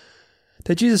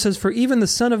that Jesus says, "For even the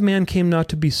Son of Man came not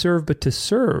to be served, but to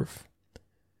serve,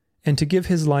 and to give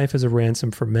his life as a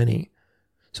ransom for many."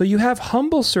 So you have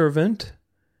humble servant,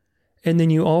 and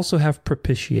then you also have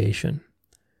propitiation,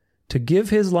 to give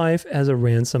his life as a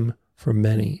ransom for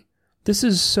many. This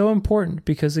is so important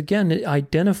because, again, it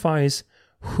identifies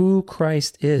who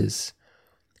Christ is.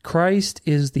 Christ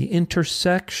is the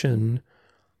intersection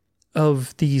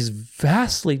of these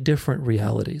vastly different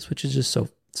realities, which is just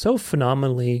so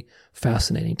phenomenally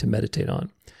fascinating to meditate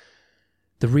on.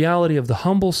 The reality of the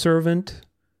humble servant,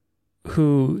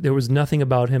 who there was nothing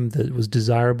about him that was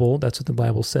desirable. That's what the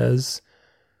Bible says.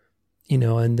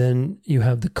 And then you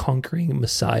have the conquering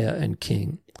Messiah and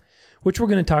King, which we're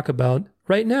going to talk about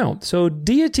right now. So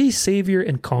deity, savior,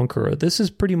 and conqueror. This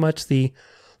is pretty much the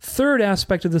third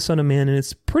aspect of the Son of Man, and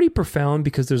it's pretty profound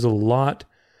because there's a lot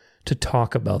to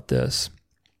talk about this.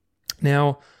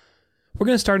 Now, we're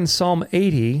going to start in Psalm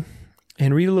 80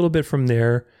 and read a little bit from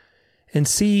there and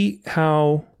see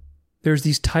how there's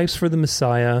these types for the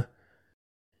Messiah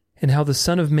and how the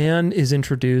Son of Man is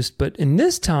introduced. But in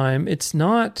this time, it's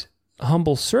not a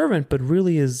humble servant, but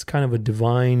really is kind of a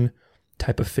divine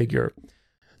type of figure.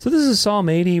 So this is Psalm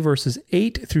 80, verses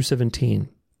 8 through 17.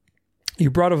 You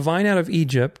brought a vine out of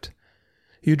Egypt.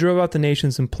 You drove out the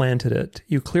nations and planted it.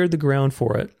 You cleared the ground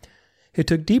for it. It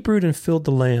took deep root and filled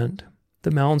the land. The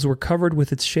mountains were covered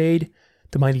with its shade,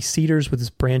 the mighty cedars with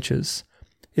its branches.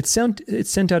 It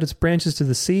sent out its branches to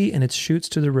the sea and its shoots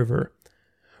to the river.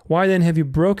 Why then have you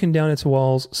broken down its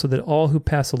walls so that all who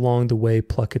pass along the way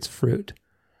pluck its fruit?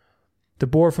 The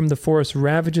boar from the forest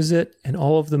ravages it, and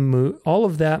all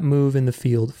of that move in the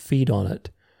field feed on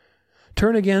it.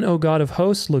 Turn again, O God of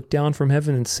hosts, look down from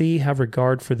heaven and see, have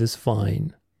regard for this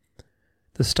vine,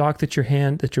 the stalk that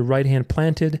your right hand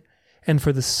planted, and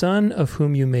for the son of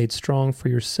whom you made strong for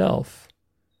yourself.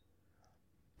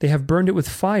 They have burned it with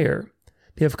fire.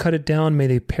 They have cut it down. May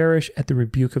they perish at the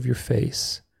rebuke of your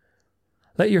face.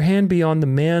 Let your hand be on the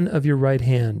man of your right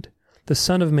hand, the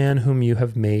son of man whom you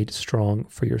have made strong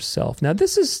for yourself. Now,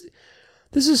 this is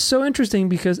so interesting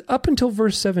because up until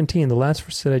verse 17, the last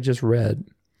verse that I just read,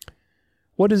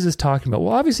 what is this talking about?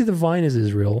 Well, obviously the vine is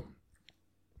Israel,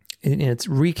 and it's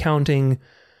recounting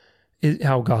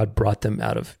how God brought them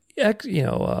out of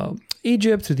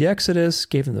Egypt through the Exodus,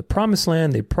 gave them the promised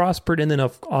land, they prospered, and then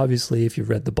obviously, if you've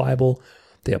read the Bible,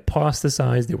 they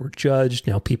apostatized, they were judged.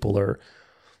 Now people are,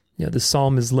 the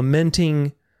psalm is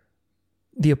lamenting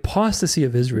the apostasy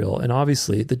of Israel and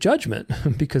obviously the judgment,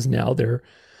 because now they're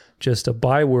just a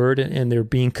byword and they're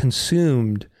being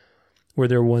consumed where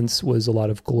there once was a lot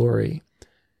of glory.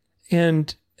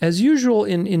 And as usual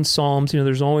in Psalms,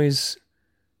 there's always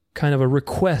kind of a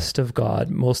request of God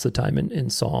most of the time in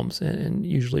Psalms, and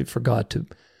usually for God to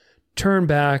turn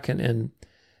back and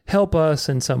help us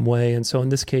in some way. And so in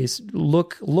this case,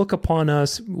 look upon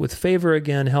us with favor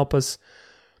again, help us,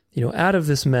 out of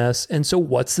this mess. And so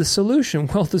what's the solution?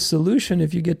 Well, the solution,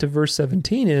 if you get to verse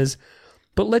 17, is,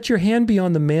 but let your hand be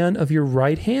on the man of your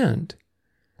right hand,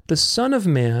 the son of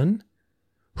man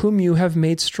whom you have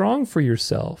made strong for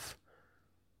yourself.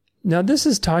 Now, this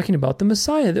is talking about the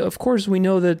Messiah. Of course, we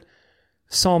know that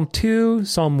Psalm 2,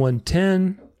 Psalm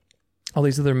 110, all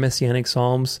these other messianic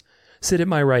psalms, sit at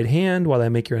my right hand while I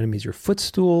make your enemies your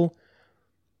footstool.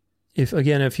 If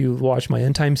you watch my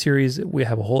End Time series, we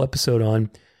have a whole episode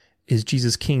on, is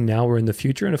Jesus king now or in the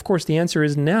future? And of course, the answer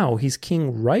is now. He's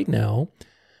king right now,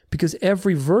 because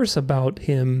every verse about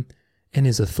him and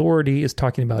his authority is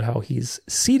talking about how he's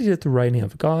seated at the right hand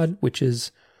of God,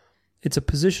 it's a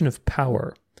position of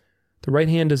power. The right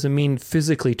hand doesn't mean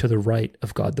physically to the right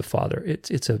of God the Father.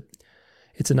 It's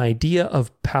an idea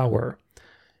of power,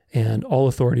 and all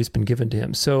authority has been given to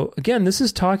him. So again, this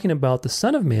is talking about the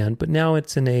Son of Man, but now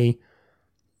it's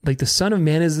the Son of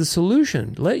Man is the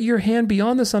solution. Let your hand be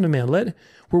on the Son of Man.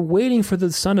 We're waiting for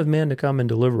the Son of Man to come and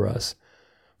deliver us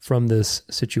from this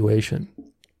situation.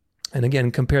 And again,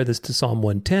 compare this to Psalm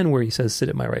 110, where he says, sit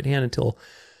at my right hand until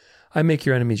I make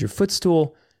your enemies your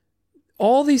footstool.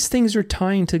 All these things are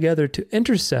tying together to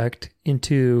intersect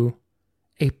into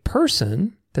a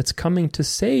person that's coming to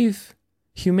save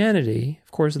humanity. Of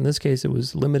course, in this case, it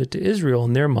was limited to Israel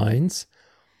in their minds.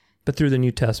 But through the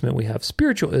New Testament, we have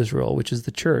spiritual Israel, which is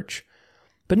the church.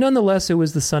 But nonetheless, it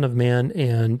was the Son of Man,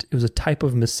 and it was a type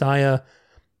of Messiah.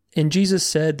 And Jesus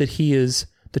said that he is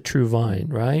the true vine,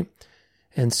 right?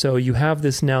 And so you have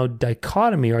this now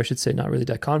dichotomy, or I should say not really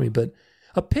dichotomy, but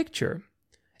a picture.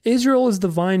 Israel is the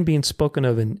vine being spoken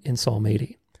of in Psalm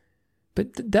 80.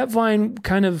 But that vine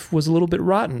kind of was a little bit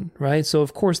rotten, right? So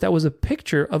of course, that was a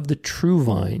picture of the true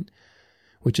vine,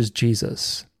 which is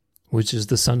Jesus, which is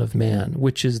the Son of Man,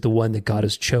 which is the one that God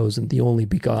has chosen, the only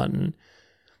begotten,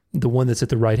 the one that's at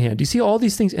the right hand. Do you see all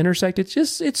these things intersect?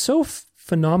 It's so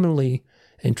phenomenally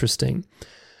interesting.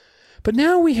 But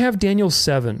now we have Daniel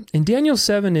 7. And Daniel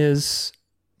 7 is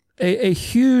a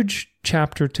huge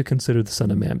chapter to consider the Son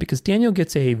of Man, because Daniel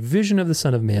gets a vision of the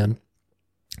Son of Man.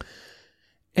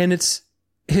 And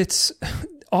it's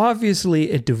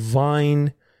obviously a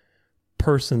divine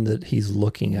person that he's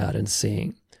looking at and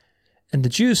seeing. And the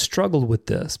Jews struggled with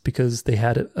this because they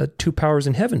had a two powers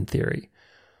in heaven theory.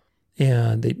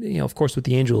 And they, of course, with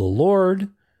the angel of the Lord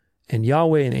and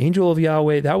Yahweh and the angel of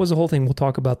Yahweh, that was the whole thing. We'll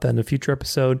talk about that in a future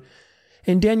episode.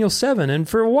 In Daniel 7, and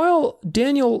for a while,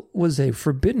 Daniel was a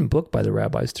forbidden book by the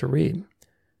rabbis to read.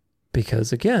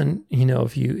 Because again,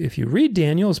 if you read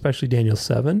Daniel, especially Daniel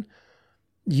 7,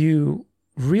 you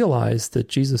realize that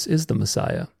Jesus is the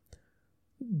Messiah.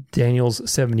 Daniel's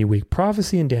 70-week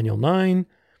prophecy in Daniel 9,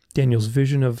 Daniel's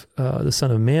vision of the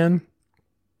Son of Man,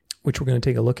 which we're going to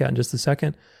take a look at in just a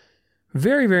second.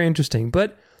 Very, very interesting.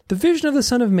 But the vision of the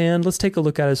Son of Man, let's take a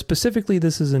look at it. Specifically,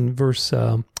 this is in verse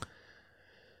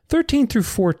 13 through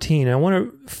 14. I want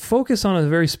to focus on a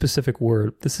very specific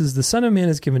word. This is, the Son of Man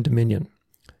is given dominion.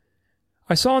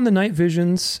 I saw in the night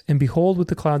visions, and behold, with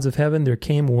the clouds of heaven, there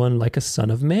came one like a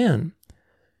son of man.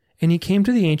 And he came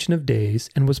to the Ancient of Days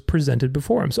and was presented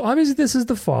before him. So obviously this is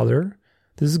the Father.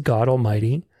 This is God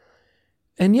Almighty.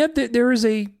 And yet there is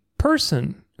a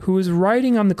person who is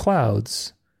riding on the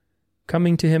clouds,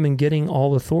 coming to him and getting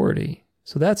all authority.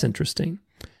 So that's interesting.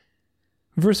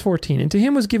 Verse 14, and to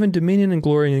him was given dominion and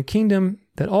glory and a kingdom,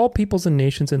 that all peoples and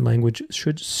nations and language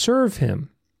should serve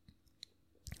him.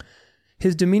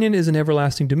 His dominion is an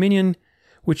everlasting dominion,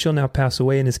 which shall not pass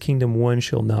away, and his kingdom one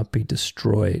shall not be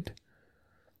destroyed.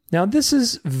 Now, this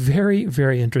is very,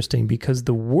 very interesting because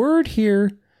the word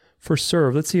here for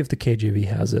serve, let's see if the KJV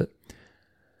has it.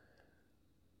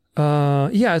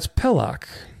 Yeah, it's pelak.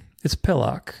 It's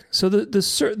pelak. So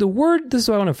the word, this is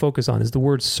what I want to focus on, is the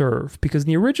word serve, because in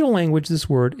the original language, this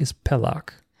word is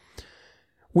pelak,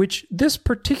 which this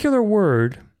particular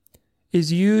word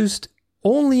is used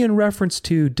only in reference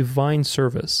to divine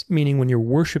service, meaning when you're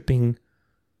worshiping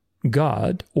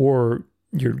God or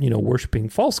you're, worshiping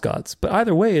false gods. But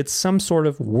either way, it's some sort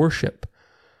of worship.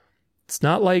 It's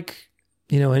not like,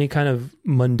 any kind of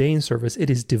mundane service. It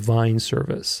is divine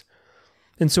service.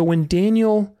 And so when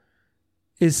Daniel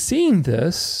is seeing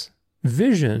this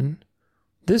vision,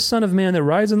 this Son of Man that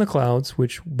rides on the clouds,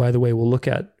 which, by the way, we'll look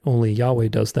at, only Yahweh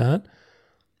does that.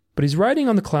 But he's riding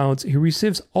on the clouds. He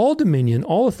receives all dominion,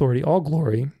 all authority, all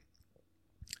glory,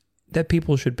 that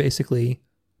people should basically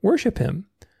worship him.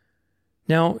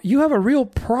 Now, you have a real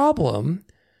problem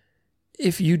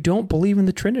if you don't believe in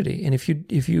the Trinity, and if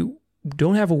you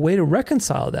don't have a way to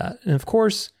reconcile that. And of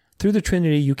course, through the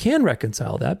Trinity, you can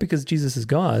reconcile that because Jesus is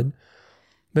God.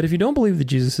 But if you don't believe that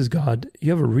Jesus is God, you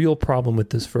have a real problem with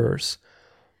this verse.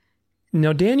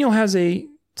 Now, Daniel has a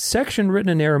section written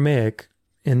in Aramaic,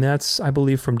 and that's, I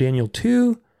believe, from Daniel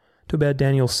 2 to about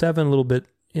Daniel 7, a little bit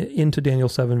into Daniel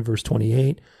 7, verse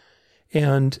 28.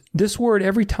 And this word,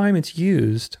 every time it's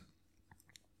used,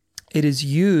 it is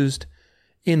used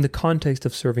in the context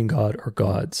of serving God or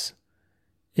gods.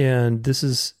 And this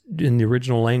is in the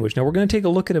original language. Now, we're going to take a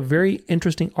look at a very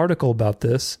interesting article about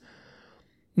this.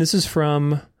 This is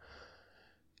from,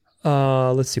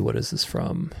 let's see, what is this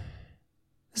from?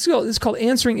 This is called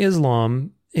Answering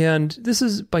Islam. And this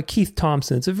is by Keith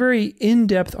Thompson. It's a very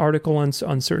in-depth article on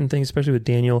certain things, especially with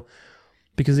Daniel.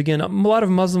 Because again, a lot of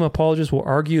Muslim apologists will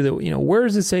argue that, where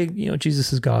does it say,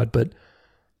 Jesus is God? But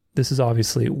this is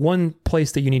obviously one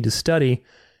place that you need to study.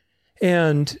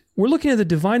 And we're looking at the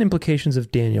divine implications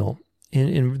of Daniel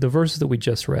in the verses that we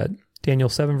just read. Daniel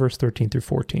 7, verse 13 through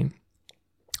 14.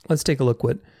 Let's take a look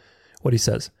what he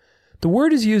says. The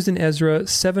word is used in Ezra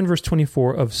 7, verse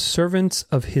 24 of servants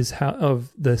of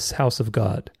this house of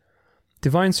God.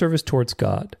 Divine service towards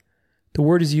God. The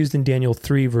word is used in Daniel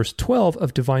 3, verse 12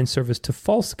 of divine service to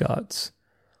false gods.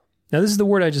 Now, this is the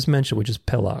word I just mentioned, which is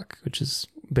pelak, which is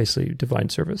basically divine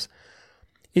service.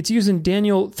 It's used in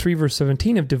Daniel 3, verse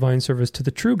 17 of divine service to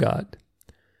the true God.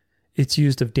 It's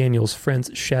used of Daniel's friends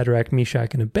Shadrach,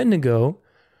 Meshach, and Abednego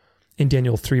in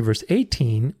Daniel 3, verse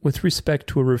 18 with respect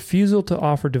to a refusal to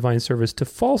offer divine service to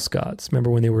false gods. Remember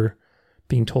when they were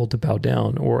being told to bow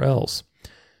down or else.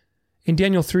 In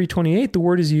Daniel 3:28, the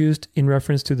word is used in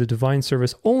reference to the divine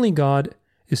service only God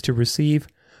is to receive,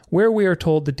 where we are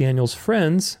told that Daniel's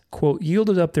friends, quote,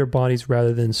 yielded up their bodies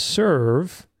rather than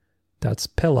serve, that's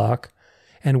pelak,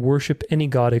 and worship any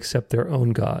god except their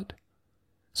own God.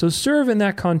 So serve in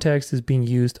that context is being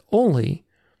used only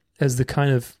as the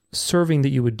kind of serving that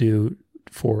you would do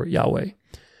for Yahweh.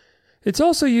 It's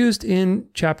also used in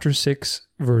chapter 6,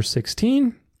 verse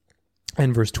 16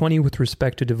 and verse 20 with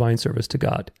respect to divine service to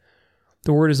God.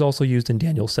 The word is also used in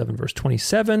Daniel 7, verse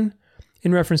 27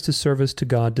 in reference to service to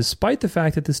God, despite the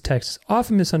fact that this text is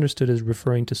often misunderstood as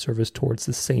referring to service towards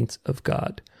the saints of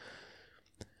God.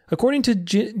 According to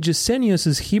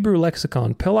Gesenius's Hebrew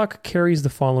lexicon, pelak carries the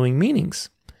following meanings: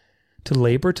 to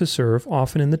labor, to serve,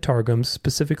 often in the Targums,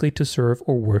 specifically to serve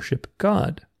or worship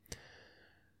God.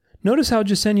 Notice how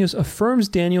Gesenius affirms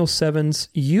Daniel 7's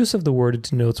use of the word it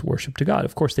denotes worship to God.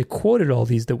 Of course, they quoted all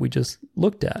these that we just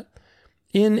looked at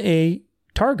in a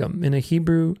Targum, in a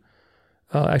Hebrew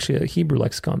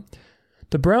lexicon.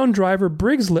 The Brown Driver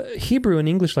Briggs Hebrew and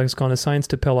English lexicon assigns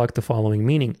to pelak the following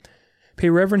meaning: pay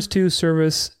reverence to,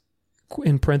 service,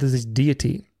 in parentheses,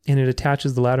 deity, and it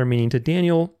attaches the latter meaning to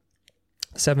Daniel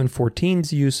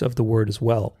 7:14's use of the word as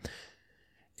well.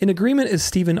 In agreement is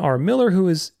Stephen R. Miller,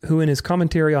 who in his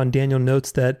commentary on Daniel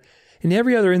notes that in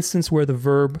every other instance where the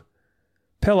verb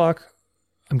pelak,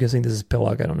 I'm guessing this is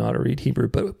pelak, I don't know how to read Hebrew,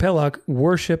 but pelak,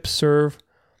 worship, serve,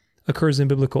 occurs in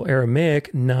biblical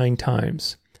Aramaic 9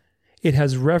 times. It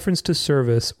has reference to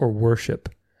service or worship,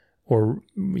 or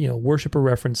worship or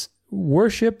reference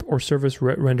worship or service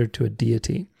rendered to a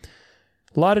deity.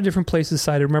 A lot of different places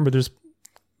cited. Remember, there's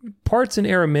parts in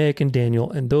Aramaic in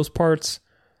Daniel, and those parts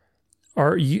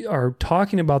are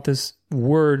talking about this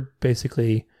word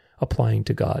basically applying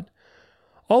to God.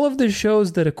 All of this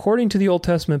shows that according to the Old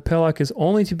Testament, Pelach is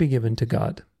only to be given to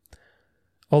God.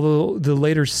 Although the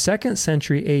later 2nd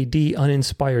century AD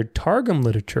uninspired Targum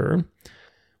literature,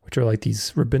 which are like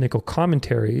these rabbinical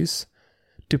commentaries,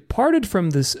 departed from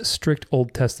this strict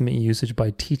Old Testament usage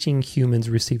by teaching humans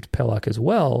received Pelach as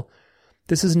well,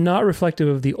 this is not reflective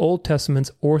of the Old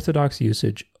Testament's orthodox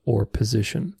usage or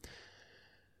position.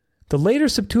 The later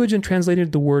Septuagint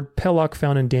translated the word Pelach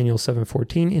found in Daniel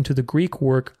 7:14 into the Greek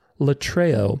work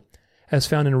latreo, as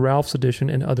found in Ralph's edition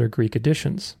and other Greek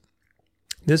editions.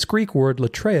 This Greek word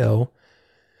latreo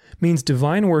means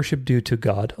divine worship due to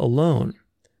God alone.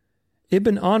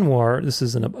 Ibn Anwar, this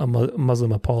is a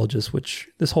Muslim apologist, which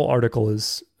this whole article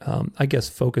is,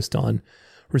 focused on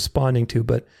responding to,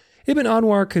 but Ibn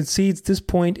Anwar concedes this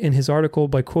point in his article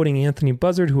by quoting Anthony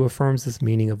Buzzard, who affirms this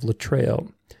meaning of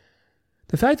latreo.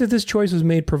 The fact that this choice was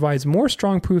made provides more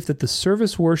strong proof that the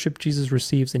service worship Jesus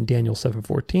receives in Daniel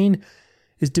 7:14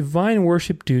 is divine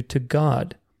worship due to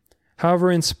God.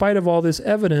 However, in spite of all this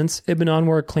evidence, Ibn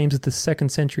Anwar claims that the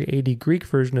 2nd century AD Greek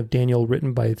version of Daniel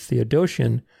written by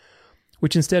Theodotion,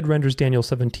 which instead renders Daniel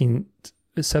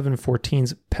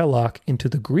 7:14's Pelach into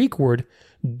the Greek word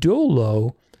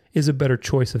dolo, is a better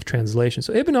choice of translation.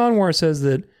 So Ibn Anwar says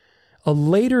that a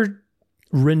later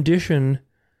rendition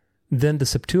than the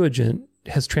Septuagint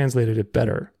has translated it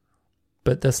better,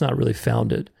 but that's not really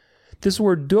founded. This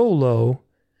word dolo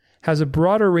has a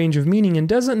broader range of meaning and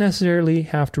doesn't necessarily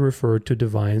have to refer to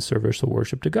divine service or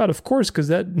worship to God. Of course, because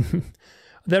that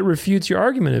refutes your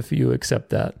argument if you accept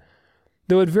that,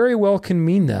 though it very well can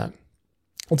mean that.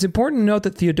 It's important to note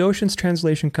that Theodotion's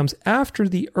translation comes after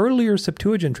the earlier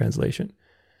Septuagint translation,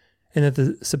 and that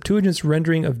the Septuagint's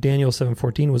rendering of Daniel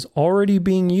 7:14 was already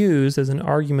being used as an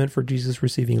argument for Jesus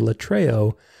receiving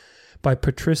latreo by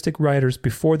patristic writers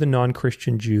before the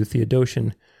non-Christian Jew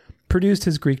Theodotion produced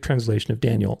his Greek translation of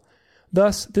Daniel.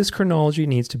 Thus, this chronology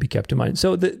needs to be kept in mind.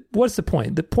 So what's the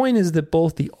point? The point is that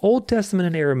both the Old Testament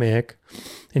in Aramaic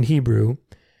and Hebrew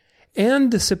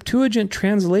and the Septuagint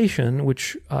translation,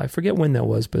 which I forget when that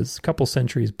was, but it's a couple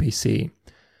centuries BC,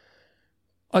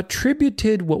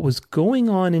 attributed what was going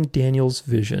on in Daniel's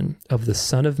vision of the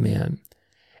Son of Man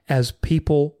as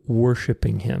people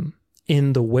worshiping him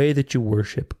in the way that you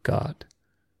worship God.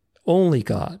 Only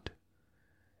God.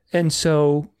 And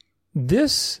so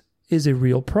this is a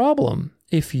real problem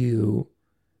if you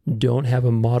don't have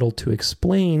a model to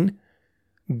explain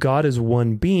God as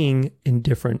one being in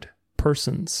different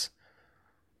persons.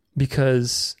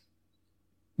 Because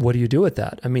what do you do with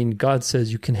that? I mean, God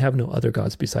says you can have no other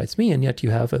gods besides me, and yet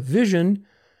you have a vision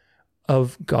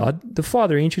of God, the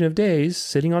Father, Ancient of Days,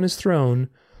 sitting on his throne.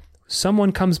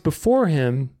 Someone comes before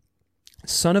him,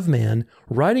 Son of Man,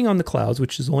 riding on the clouds,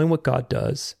 which is only what God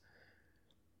does,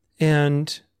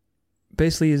 and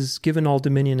basically is given all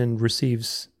dominion and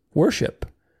receives worship,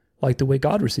 like the way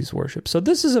God receives worship. So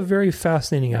this is a very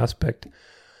fascinating aspect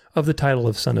of the title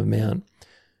of Son of Man.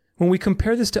 When we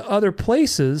compare this to other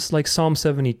places, like Psalm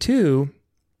 72,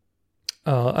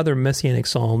 other messianic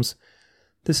psalms,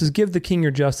 this is, give the king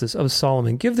your justice, of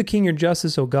Solomon. Give the king your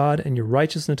justice, O God, and your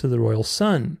righteousness to the royal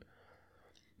son.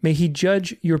 May he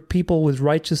judge your people with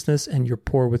righteousness and your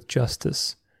poor with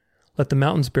justice. Let the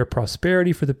mountains bear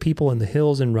prosperity for the people and the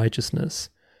hills in righteousness.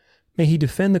 May he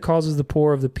defend the causes of the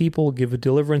poor of the people, give a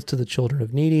deliverance to the children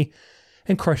of needy,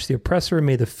 and crush the oppressor.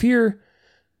 May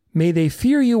they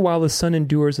fear you while the sun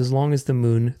endures, as long as the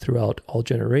moon throughout all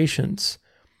generations.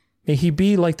 May he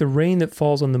be like the rain that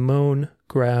falls on the mown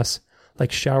grass,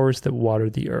 like showers that water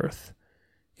the earth.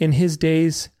 In his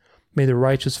days may the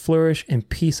righteous flourish and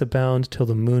peace abound till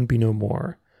the moon be no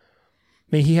more.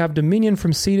 May he have dominion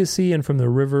from sea to sea and from the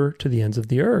river to the ends of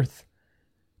the earth.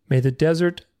 May the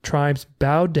desert tribes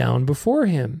bow down before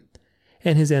him,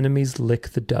 and his enemies lick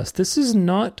the dust. This is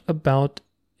not about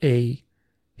a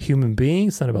human being.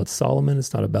 It's not about Solomon.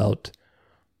 It's not about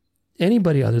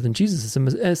anybody other than Jesus.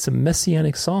 It's a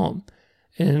messianic psalm.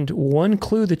 And one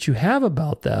clue that you have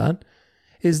about that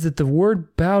is that the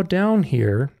word bow down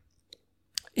here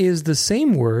is the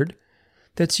same word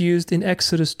that's used in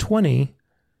Exodus 20,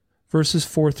 verses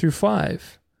 4 through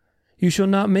 5. You shall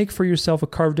not make for yourself a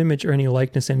carved image or any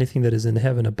likeness, anything that is in the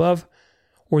heaven above,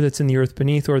 or that's in the earth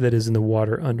beneath, or that is in the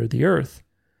water under the earth.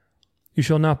 You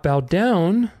shall not bow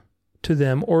down to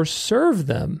them or serve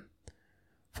them.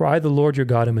 For I, the Lord your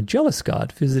God, am a jealous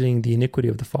God, visiting the iniquity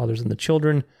of the fathers and the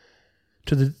children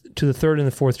to the third and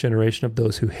the fourth generation of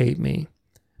those who hate me,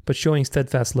 but showing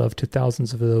steadfast love to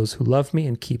thousands of those who love me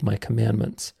and keep my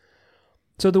commandments.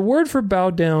 So the word for bow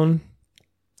down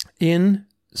in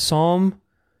Psalm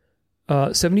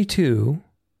 72,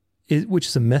 which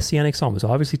is a messianic psalm, is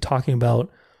obviously talking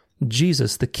about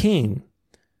Jesus, the King,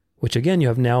 which again, you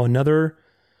have now another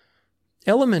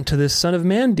element to this Son of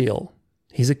Man deal.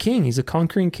 He's a king. He's a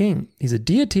conquering king. He's a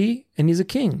deity and he's a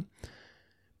king.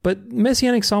 But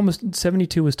Messianic Psalm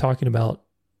 72 was talking about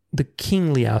the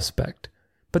kingly aspect.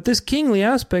 But this kingly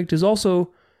aspect is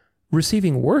also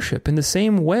receiving worship in the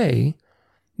same way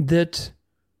that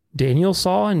Daniel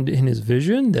saw in his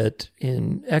vision, that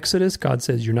in Exodus, God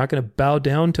says, you're not going to bow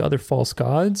down to other false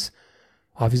gods.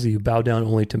 Obviously, you bow down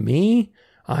only to me.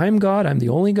 I'm God. I'm the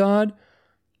only God.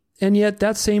 And yet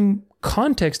that same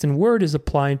context and word is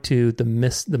applied to the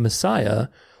Messiah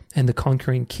and the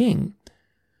conquering king.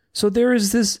 So there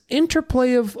is this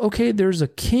interplay of, okay, there's a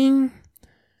king,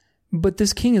 but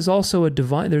this king is also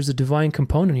there's a divine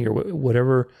component here.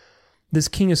 Whatever this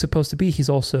king is supposed to be, he's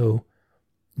also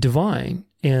divine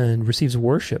and receives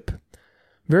worship.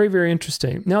 Very, very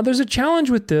interesting. Now, there's a challenge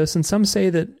with this, and some say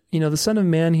that, the Son of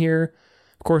Man here,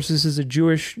 of course, this is a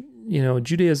Jewish,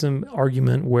 Judaism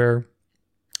argument where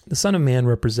the Son of Man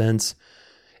represents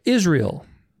Israel.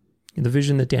 The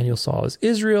vision that Daniel saw is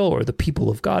Israel or the people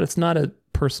of God. It's not a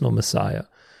personal Messiah.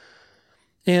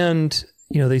 And,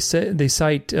 they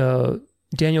cite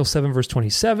Daniel 7, verse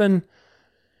 27,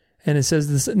 and it says,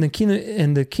 this, the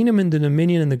kingdom and the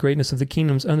dominion and the greatness of the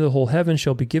kingdoms under the whole heaven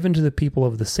shall be given to the people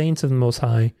of the saints of the Most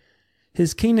High.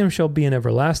 His kingdom shall be an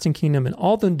everlasting kingdom, and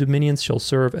all the dominions shall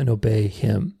serve and obey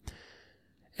him.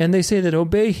 And they say that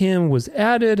obey him was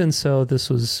added, and so this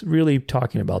was really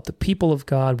talking about the people of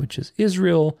God, which is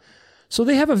Israel. So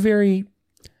they have a very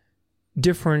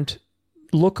different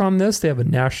look on this. They have a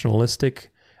nationalistic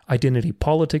identity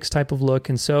politics type of look.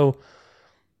 And so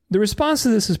the response to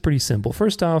this is pretty simple.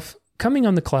 First off, coming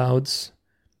on the clouds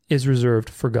is reserved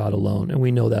for God alone. And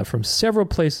we know that from several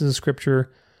places of Scripture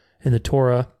in the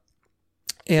Torah.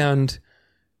 And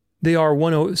they are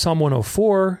Psalm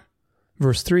 104,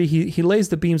 verse 3, he lays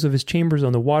the beams of his chambers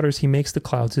on the waters. He makes the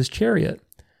clouds his chariot.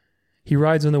 He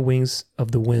rides on the wings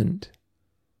of the wind.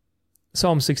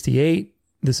 Psalm 68,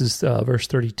 this is verse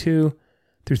 32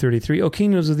 through 33. O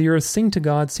kingdoms of the earth, sing to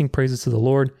God, sing praises to the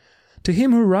Lord, to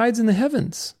him who rides in the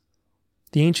heavens,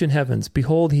 the ancient heavens.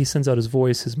 Behold, he sends out his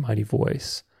voice, his mighty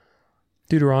voice.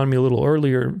 Deuteronomy a little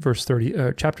earlier,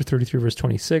 chapter 33, verse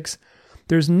 26.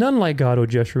 There's none like God, O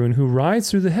Jeshurun, who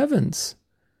rides through the heavens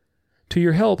to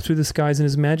your help through the skies in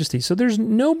his majesty. So there's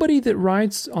nobody that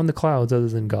rides on the clouds other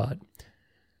than God.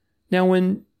 Now,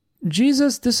 when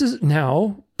Jesus, this is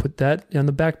now, put that on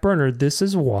the back burner, this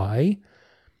is why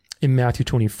in Matthew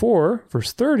 24,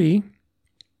 verse 30,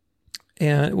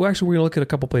 and well, actually, we're going to look at a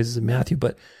couple places in Matthew,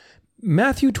 but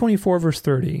Matthew 24, verse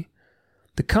 30,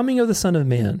 the coming of the Son of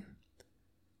Man,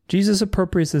 Jesus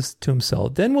appropriates this to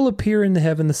himself. Then will appear in the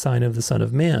heaven the sign of the Son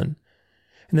of Man.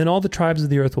 And then all the tribes of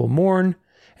the earth will mourn,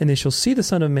 and they shall see the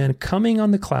Son of Man coming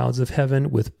on the clouds of heaven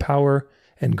with power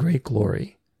and great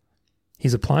glory.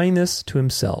 He's applying this to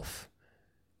himself.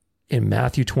 In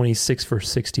Matthew 26, verse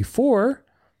 64,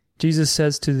 Jesus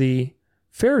says to the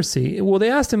Pharisee, well, they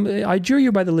asked him, I adjure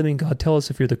you by the living God, tell us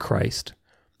if you're the Christ,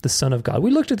 the Son of God. We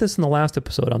looked at this in the last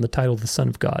episode on the title, The Son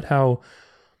of God, how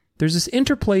there's this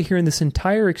interplay here in this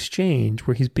entire exchange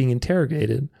where he's being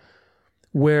interrogated,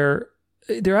 where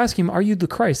they're asking him, are you the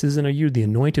Christ? Are you the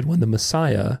anointed one, the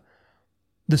Messiah,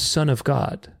 the Son of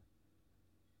God?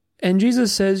 And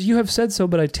Jesus says, you have said so,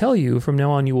 but I tell you, from now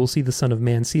on you will see the Son of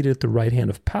Man seated at the right hand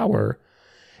of power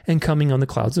and coming on the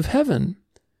clouds of heaven.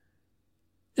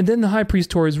 And then the high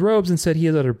priest tore his robes and said, he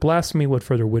has uttered blasphemy. What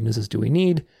further witnesses do we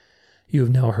need? You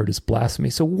have now heard his blasphemy.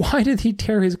 So why did he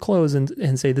tear his clothes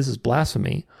and say this is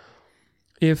blasphemy?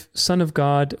 If Son of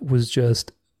God was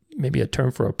just maybe a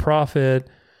term for a prophet,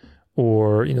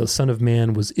 or, Son of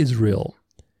Man was Israel.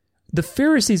 The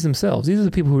Pharisees themselves, these are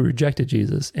the people who rejected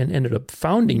Jesus and ended up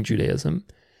founding Judaism,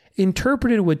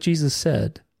 interpreted what Jesus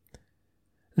said,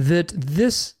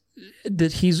 that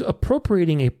he's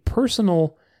appropriating a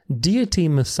personal deity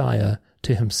Messiah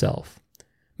to himself.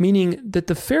 Meaning that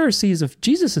the Pharisees of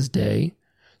Jesus' day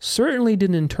certainly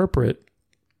didn't interpret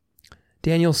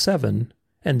Daniel 7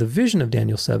 and the vision of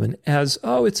Daniel 7 as,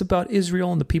 oh, it's about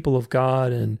Israel and the people of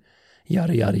God and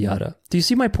yada, yada, yada. Do you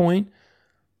see my point?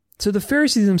 So the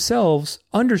Pharisees themselves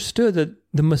understood that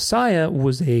the Messiah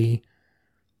was a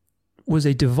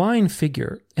divine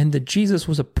figure and that Jesus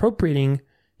was appropriating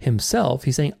himself.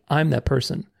 He's saying, I'm that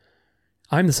person.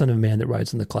 I'm the Son of Man that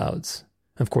rides in the clouds.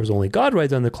 Of course, only God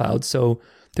rides on the clouds. So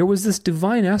there was this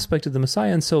divine aspect of the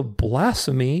Messiah. And so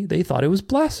blasphemy, they thought it was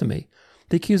blasphemy.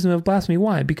 They accused him of blasphemy.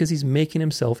 Why? Because he's making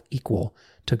himself equal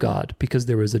to God, because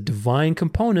there is a divine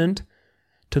component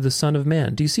to the Son of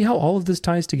Man. Do you see how all of this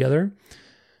ties together?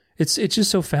 It's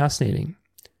just so fascinating.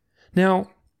 Now,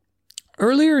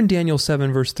 earlier in Daniel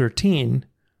 7, verse 13,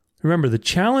 remember the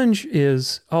challenge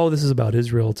is, this is about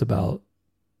Israel. It's about,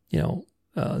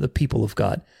 the people of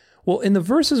God. Well, in the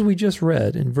verses we just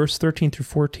read, in verse 13 through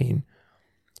 14,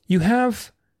 you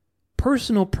have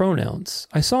personal pronouns.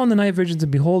 I saw in the night visions,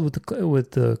 and behold,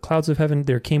 with the clouds of heaven,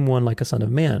 there came one like a son of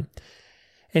man.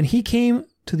 And he came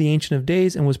to the Ancient of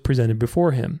Days and was presented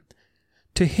before him.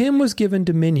 To him was given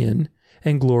dominion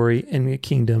and glory and a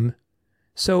kingdom.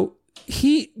 So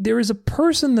there is a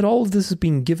person that all of this is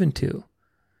being given to,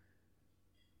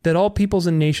 that all peoples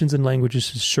and nations and languages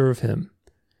should serve him.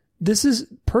 This is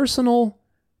personal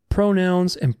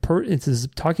pronouns, and it is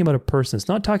talking about a person. It's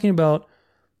not talking about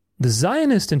the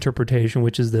Zionist interpretation,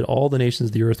 which is that all the nations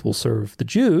of the earth will serve the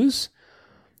Jews,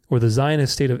 or the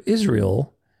Zionist state of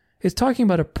Israel. It's talking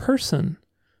about a person.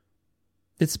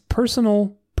 It's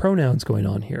personal pronouns going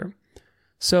on here.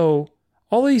 So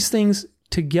all these things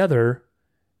together,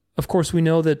 of course, we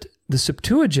know that the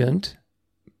Septuagint,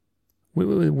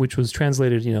 which was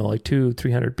translated, like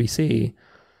 200-300 BC,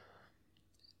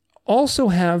 also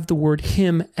have the word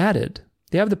him added.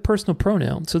 They have the personal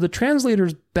pronoun. So the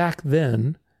translators back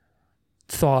then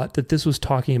thought that this was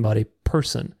talking about a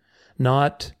person,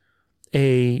 not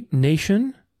a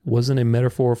nation. Wasn't a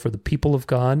metaphor for the people of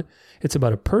God. It's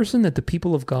about a person that the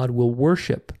people of God will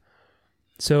worship.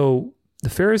 So the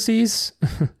Pharisees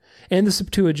and the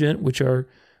Septuagint, which are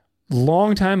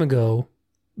long time ago,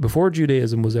 before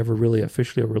Judaism was ever really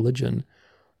officially a religion,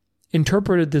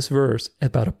 interpreted this verse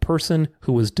about a person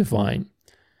who was divine.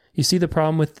 You see the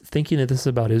problem with thinking that this is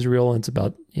about Israel and it's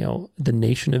about, the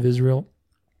nation of Israel?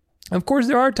 Of course,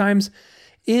 there are times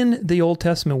in the Old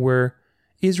Testament where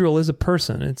Israel is a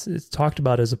person. It's talked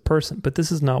about as a person, but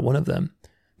this is not one of them.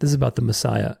 This is about the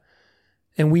Messiah.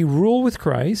 And we rule with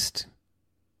Christ,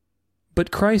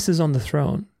 but Christ is on the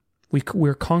throne.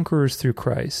 We're conquerors through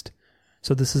Christ.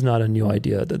 So this is not a new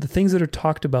idea. The things that are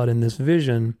talked about in this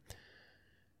vision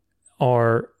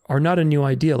are not a new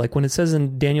idea. Like when it says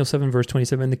in Daniel 7, verse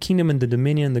 27, the kingdom and the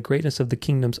dominion and the greatness of the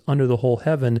kingdoms under the whole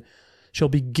heaven shall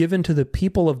be given to the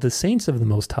people of the saints of the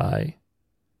Most High.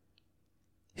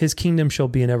 His kingdom shall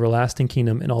be an everlasting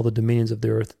kingdom, and all the dominions of the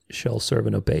earth shall serve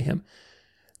and obey him.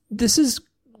 This is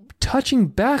touching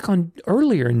back on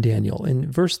earlier in Daniel,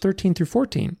 in verse 13 through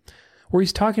 14, where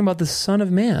he's talking about the Son of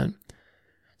Man.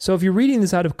 So if you're reading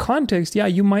this out of context,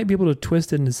 you might be able to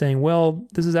twist it into saying, well,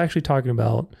 this is actually talking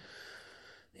about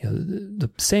the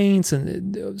saints,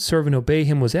 and serve and obey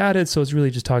him was added, so it's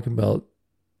really just talking about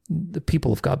the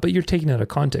people of God. But you're taking it out of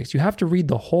context. You have to read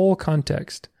the whole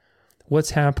context.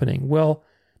 What's happening? Well,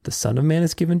 the Son of Man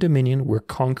is given dominion. We're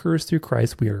conquerors through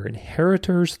Christ. We are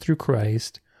inheritors through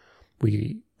Christ.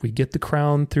 We get the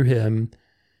crown through him.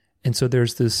 And so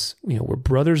there's this, we're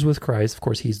brothers with Christ. Of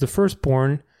course, he's the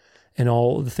firstborn, and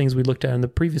all the things we looked at in the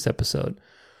previous episode.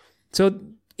 So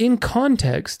in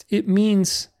context, it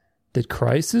means that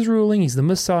Christ is ruling, he's the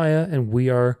Messiah, and we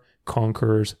are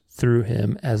conquerors through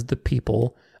him as the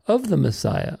people of the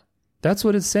Messiah. That's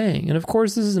what it's saying. And of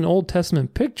course, this is an Old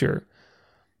Testament picture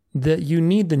that you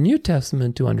need the New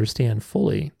Testament to understand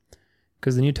fully,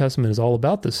 because the New Testament is all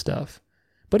about this stuff.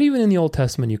 But even in the Old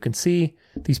Testament, you can see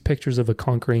these pictures of a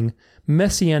conquering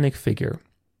messianic figure.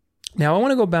 Now, I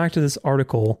want to go back to this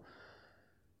article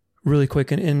really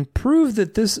quick and prove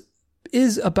that this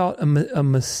is about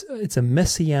it's a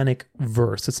messianic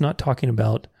verse. It's not talking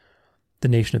about the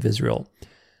nation of Israel.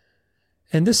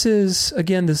 And this is,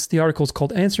 again, the article is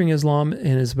called Answering Islam,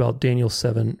 and is about Daniel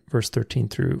 7, verse 13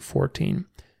 through 14.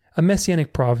 A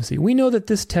messianic prophecy. We know that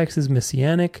this text is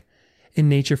messianic in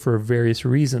nature for various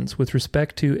reasons. With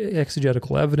respect to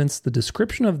exegetical evidence, the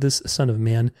description of this Son of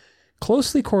Man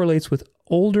closely correlates with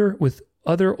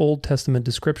other Old Testament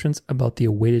descriptions about the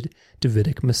awaited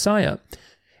Davidic Messiah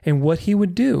and what he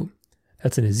would do.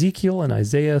 That's in Ezekiel and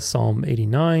Isaiah, Psalm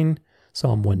 89,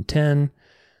 Psalm 110.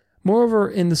 Moreover,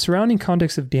 in the surrounding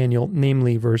context of Daniel,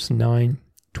 namely verse 9,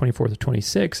 24 to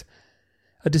 26,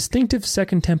 a distinctive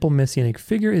Second Temple messianic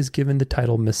figure is given the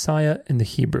title Messiah in the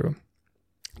Hebrew,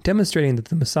 demonstrating that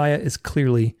the Messiah is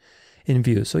clearly in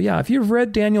view. So if you've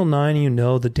read Daniel 9 and you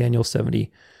know the Daniel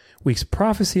 70 weeks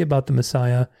prophecy about the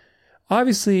Messiah,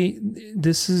 obviously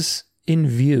this is in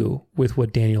view with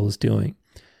what Daniel is doing.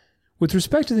 With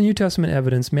respect to the New Testament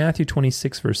evidence, Matthew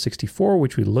 26, verse 64,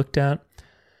 which we looked at,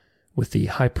 with the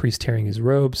high priest tearing his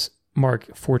robes, Mark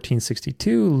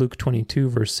 14:62, Luke 22,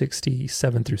 verse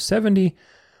 67 through 70,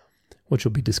 which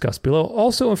will be discussed below,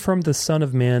 also affirmed the Son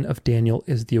of Man of Daniel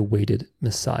is the awaited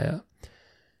Messiah.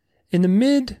 In the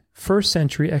mid-1st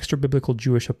century extra-biblical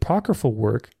Jewish apocryphal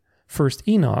work, 1st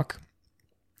Enoch,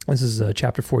 this is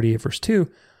chapter 48, verse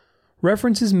 2,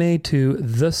 reference is made to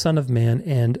the Son of Man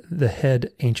and the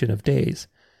head Ancient of Days,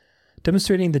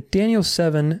 demonstrating that Daniel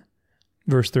 7,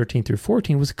 verse 13 through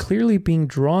 14, was clearly being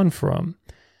drawn from.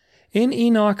 In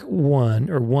Enoch 1,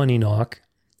 or 1 Enoch,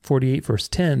 48, verse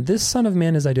 10, this Son of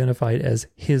Man is identified as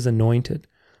his anointed,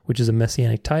 which is a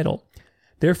messianic title.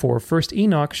 Therefore, 1st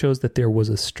Enoch shows that there was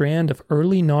a strand of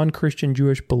early non-Christian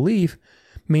Jewish belief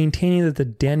maintaining that the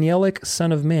Danielic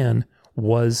Son of Man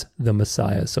was the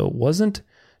Messiah. So it wasn't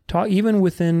taught, even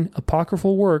within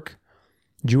apocryphal work,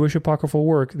 Jewish apocryphal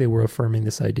work, they were affirming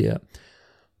this idea.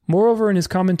 Moreover, in his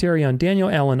commentary on Daniel,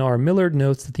 Alan R. Millard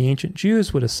notes that the ancient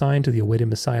Jews would assign to the awaited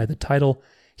Messiah the title,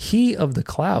 He of the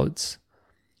Clouds,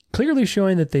 clearly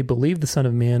showing that they believed the Son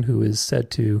of Man who is said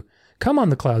to come on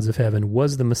the clouds of heaven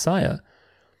was the Messiah.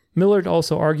 Millard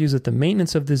also argues that the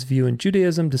maintenance of this view in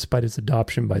Judaism, despite its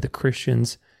adoption by the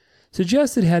Christians,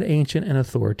 suggests it had ancient and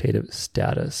authoritative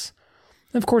status.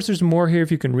 And of course, there's more here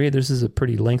if you can read. This is a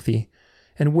pretty lengthy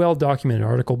and well-documented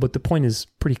article, but the point is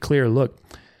pretty clear. Look,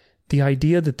 the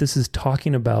idea that this is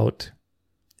talking about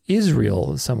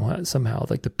Israel somehow,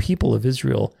 like the people of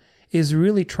Israel, is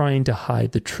really trying to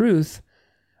hide the truth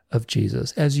of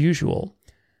Jesus. As usual,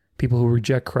 people who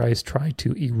reject Christ try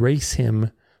to erase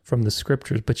him from the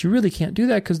scriptures, but you really can't do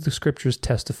that because the scriptures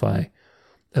testify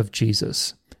of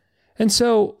Jesus. And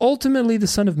so ultimately the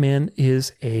Son of Man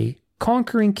is a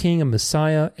conquering king, a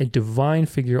Messiah, a divine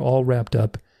figure, all wrapped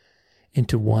up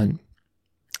into one.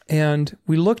 And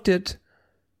we looked at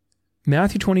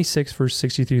Matthew 26, verse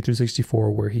 63 through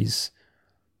 64, where he's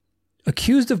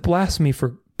accused of blasphemy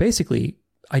for basically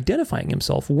identifying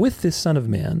himself with this Son of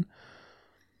Man.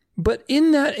 But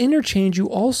in that interchange, you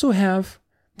also have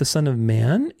the Son of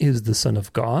Man is the Son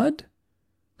of God,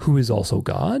 who is also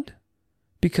God,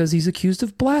 because he's accused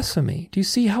of blasphemy. Do you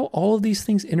see how all of these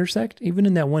things intersect, even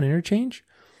in that one interchange?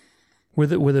 Where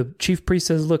the chief priest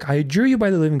says, look, I adjure you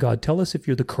by the living God, tell us if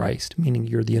you're the Christ, meaning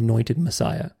you're the anointed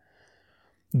Messiah,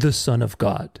 the Son of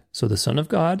God. So the Son of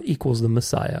God equals the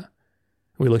Messiah.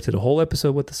 We looked at a whole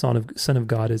episode what the Son of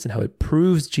God is and how it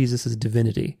proves Jesus'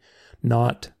 divinity,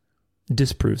 not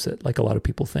disproves it, like a lot of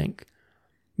people think.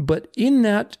 But in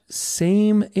that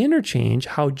same interchange,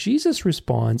 how Jesus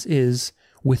responds is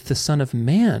with the Son of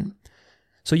Man.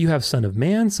 So you have Son of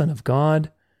Man, Son of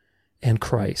God, and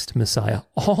Christ, Messiah,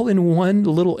 all in one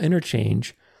little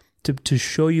interchange to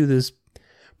show you this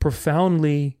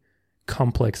profoundly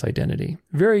complex identity.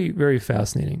 Very, very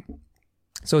fascinating.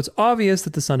 So it's obvious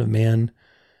that the Son of Man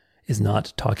is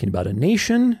not talking about a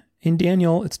nation in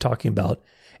Daniel. It's talking about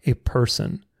a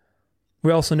person.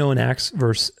 We also know in Acts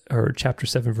chapter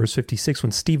 7, verse 56,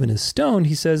 when Stephen is stoned,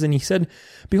 he said,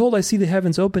 behold, I see the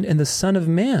heavens opened and the Son of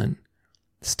Man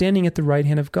standing at the right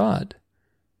hand of God.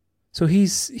 So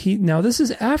now this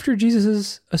is after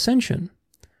Jesus' ascension,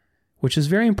 which is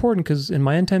very important because in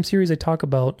my End Time series, I talk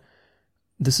about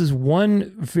this is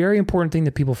one very important thing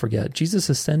that people forget. Jesus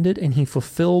ascended and he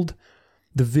fulfilled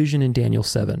the vision in Daniel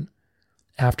 7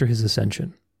 after his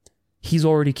ascension. He's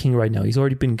already king right now. He's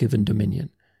already been given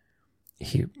dominion.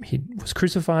 He was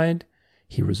crucified,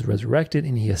 he was resurrected,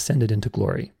 and he ascended into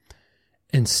glory.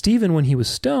 And Stephen, when he was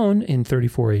stoned in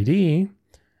 34 AD, a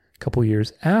couple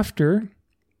years after,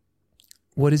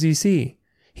 what does he see?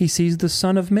 He sees the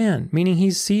Son of Man, meaning he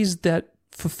sees that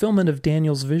fulfillment of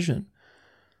Daniel's vision.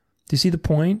 Do you see the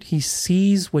point? He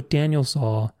sees what Daniel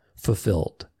saw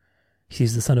fulfilled. He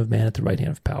sees the Son of Man at the right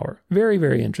hand of power. Very,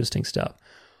 very interesting stuff.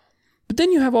 But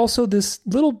then you have also this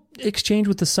little exchange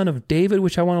with the Son of David,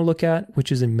 which I want to look at, which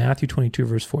is in Matthew 22,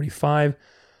 verse 45.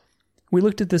 We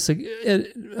looked at this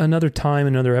at another time,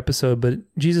 another episode, but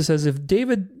Jesus says, if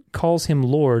David calls him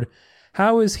Lord,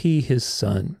 how is he his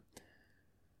son?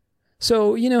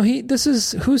 So, this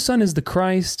is whose son is the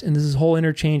Christ, and this is whole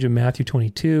interchange of Matthew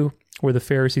 22, where the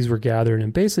Pharisees were gathered,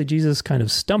 and basically Jesus kind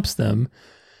of stumps them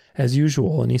as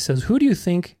usual, and he says, what do you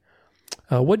think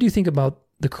about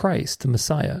the Christ, the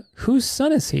Messiah? Whose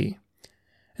son is he?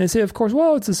 And they say, of course,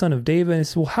 well, it's the son of David. And he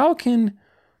says, well,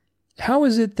 how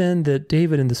is it then that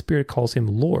David in the Spirit calls him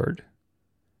Lord?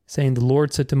 Saying, the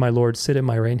Lord said to my Lord, sit at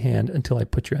my right hand until I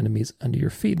put your enemies under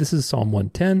your feet. This is Psalm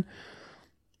 110.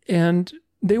 And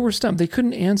they were stumped. They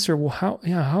couldn't answer, well,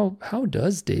 how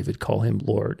does David call him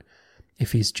Lord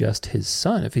if he's just his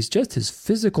son, if he's just his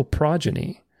physical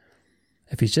progeny,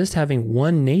 if he's just having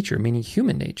one nature, meaning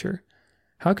human nature?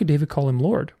 How could David call him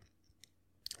Lord?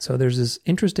 So there's this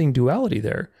interesting duality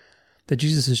there that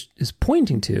Jesus is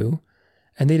pointing to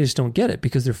And they just don't get it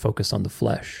because they're focused on the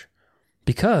flesh.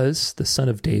 Because the Son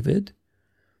of David,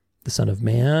 the Son of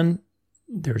Man,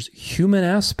 there's human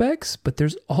aspects, but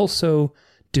there's also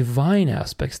divine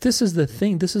aspects. This is the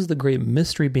thing. This is the great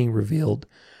mystery being revealed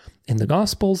in the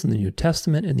Gospels, in the New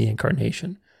Testament, in the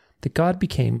Incarnation, that God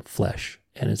became flesh.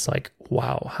 And it's like,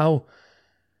 wow,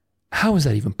 how is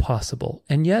that even possible?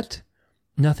 And yet,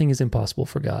 nothing is impossible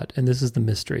for God. And this is the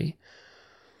mystery.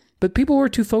 But people were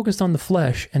too focused on the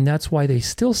flesh, and that's why they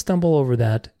still stumble over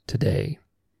that today.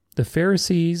 The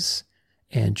Pharisees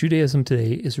and Judaism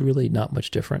today is really not much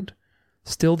different.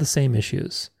 Still the same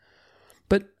issues.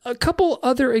 But a couple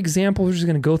other examples, we're just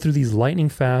going to go through these lightning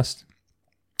fast,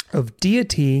 of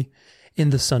deity in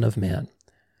the Son of Man.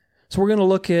 So we're going to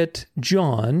look at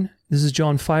John. This is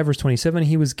John 5, verse 27.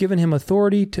 He was given him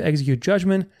authority to execute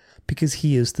judgment because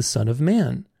he is the Son of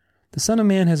Man. The Son of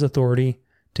Man has authority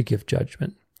to give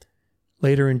judgment.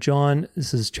 Later in John,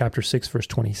 this is chapter 6, verse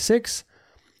 26.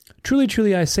 Truly,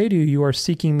 truly, I say to you, you are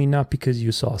seeking me not because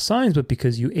you saw signs, but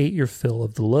because you ate your fill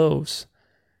of the loaves.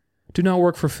 Do not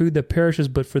work for food that perishes,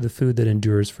 but for the food that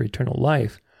endures for eternal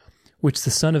life, which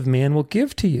the Son of Man will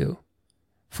give to you.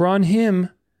 For on him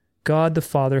God the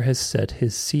Father has set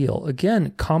his seal.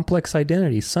 Again, complex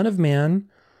identity. Son of Man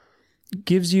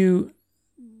gives you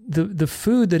the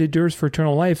food that endures for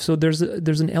eternal life. So there's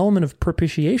an element of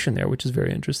propitiation there, which is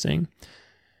very interesting.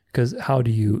 Because how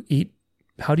do you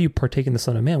partake in the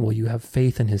Son of Man? Well, you have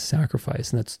faith in his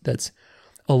sacrifice, and that's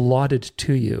allotted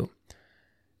to you,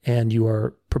 and you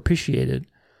are propitiated.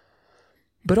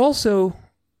 But also,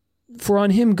 for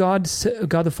on him God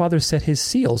the Father set his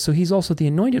seal. So he's also the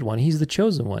anointed one. He's the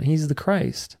chosen one. He's the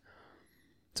Christ.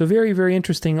 So very, very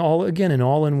interesting, an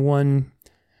all-in-one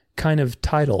kind of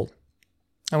title.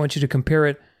 I want you to compare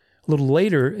it a little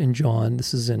later in John.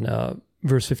 This is in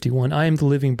verse 51. I am the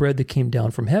living bread that came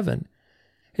down from heaven.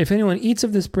 If anyone eats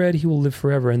of this bread, he will live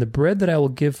forever. And the bread that I will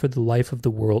give for the life of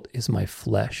the world is my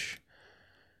flesh.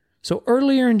 So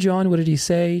earlier in John, what did he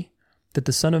say? That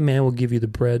the Son of Man will give you the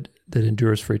bread that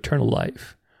endures for eternal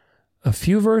life. A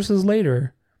few verses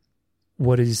later,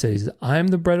 what does he say? He says, I am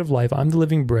the bread of life. I'm the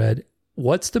living bread.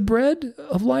 What's the bread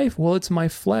of life? Well, it's my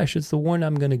flesh. It's the one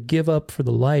I'm going to give up for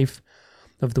the life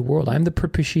of the world. I'm the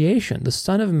propitiation. The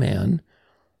Son of Man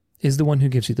is the one who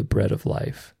gives you the bread of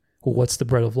life. Well, what's the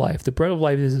bread of life? The bread of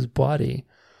life is his body.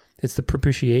 It's the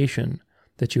propitiation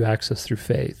that you access through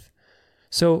faith.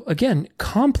 So again,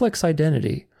 complex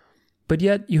identity, but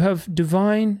yet you have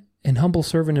divine and humble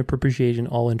servant and propitiation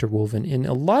all interwoven in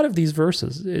a lot of these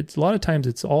verses. A lot of times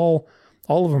it's all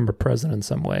of them are present in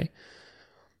some way.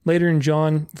 Later in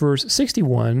John, verse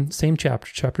 61, same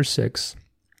chapter 6,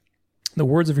 the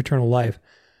words of eternal life.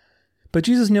 But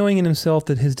Jesus, knowing in himself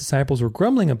that his disciples were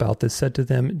grumbling about this, said to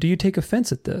them, do you take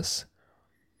offense at this?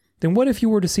 Then what if you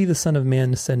were to see the Son of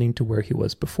Man ascending to where he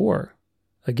was before?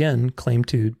 Again, claim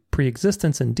to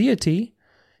preexistence and deity.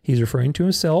 He's referring to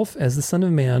himself as the Son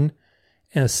of Man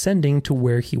and ascending to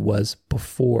where he was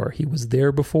before. He was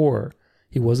there before.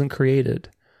 He wasn't created.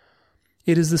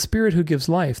 It is the Spirit who gives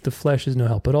life. The flesh is no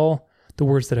help at all. The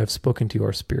words that I've spoken to you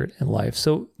are spirit and life.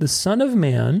 So the Son of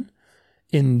Man,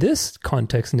 in this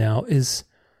context now, is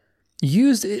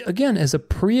used again as a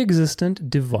pre-existent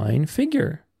divine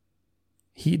figure.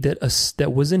 He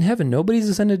that was in heaven. Nobody's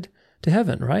ascended to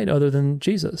heaven, right? Other than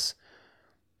Jesus.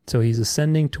 So he's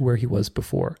ascending to where he was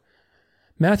before.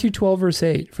 Matthew 12, verse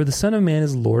 8, for the Son of Man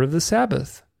is Lord of the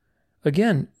Sabbath.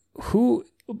 Again, who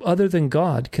other than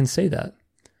God can say that?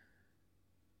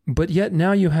 But yet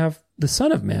now you have the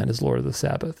Son of Man is Lord of the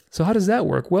Sabbath. So how does that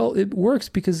work? Well, it works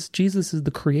because Jesus is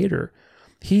the creator.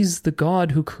 He's the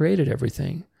God who created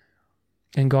everything.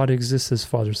 And God exists as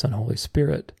Father, Son, Holy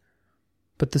Spirit.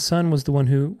 But the Son was the one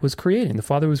who was creating. The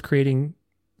Father was creating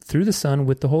through the Son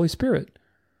with the Holy Spirit.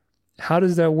 How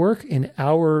does that work in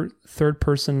our third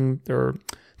person or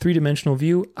three-dimensional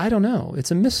view? I don't know. It's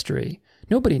a mystery.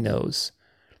 Nobody knows.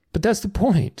 But that's the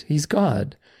point. He's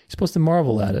God. You're supposed to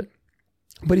marvel at it.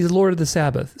 But he's Lord of the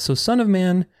Sabbath. So Son of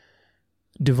Man,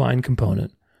 divine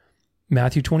component.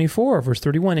 Matthew 24, verse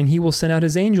 31, and he will send out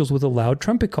his angels with a loud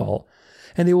trumpet call,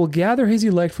 and they will gather his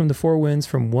elect from the four winds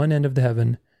from one end of the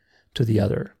heaven to the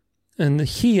other. And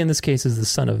he, in this case, is the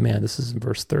Son of Man. This is in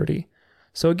verse 30.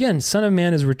 So again, Son of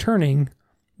Man is returning,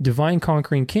 divine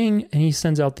conquering king, and he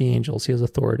sends out the angels. He has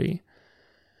authority.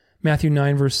 Matthew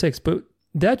 9, verse 6, but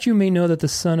that you may know that the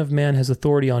Son of Man has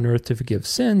authority on earth to forgive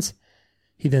sins,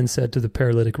 he then said to the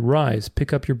paralytic, rise,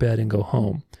 pick up your bed and go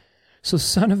home. So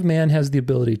Son of Man has the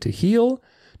ability to heal,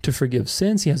 to forgive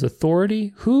sins. He has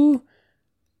authority. Who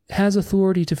has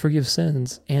authority to forgive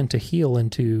sins and to heal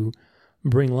and to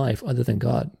bring life other than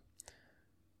God?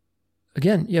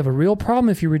 again, you have a real problem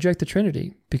if you reject the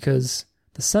Trinity, because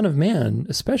the Son of Man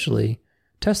especially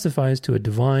testifies to a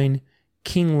divine,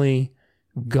 kingly,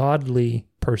 godly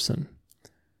person,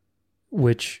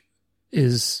 which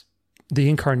is the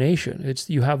incarnation.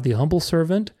 You have the humble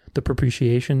servant, the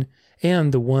propitiation,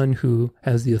 and the one who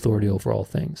has the authority over all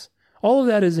things. All of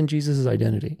that is in Jesus'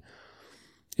 identity.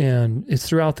 And it's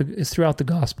throughout the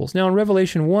Gospels. Now in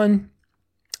Revelation 1,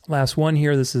 last one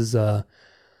here, this is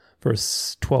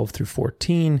verse 12 through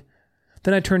 14.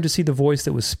 Then I turned to see the voice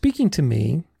that was speaking to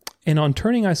me, and on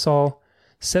turning I saw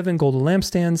 7 golden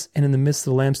lampstands, and in the midst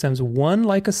of the lampstands one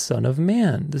like a son of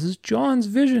man. This is John's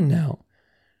vision now.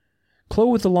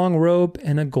 Clothed with a long robe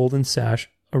and a golden sash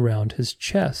around his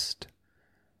chest.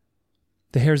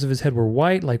 The hairs of his head were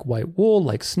white, like white wool,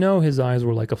 like snow. His eyes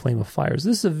were like a flame of fire. So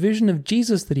this is a vision of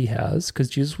Jesus that he has, because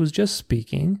Jesus was just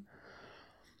speaking.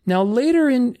 Now later,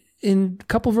 in a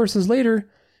couple verses later,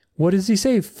 what does he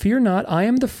say? Fear not, I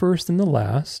am the first and the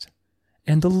last,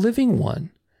 and the living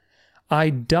one. I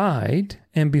died,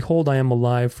 and behold, I am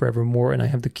alive forevermore, and I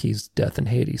have the keys to death and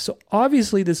Hades. So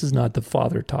obviously this is not the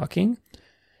Father talking,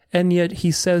 and yet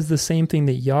he says the same thing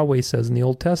that Yahweh says in the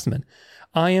Old Testament.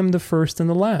 I am the first and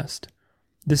the last.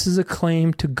 This is a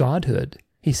claim to godhood.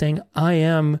 He's saying, I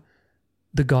am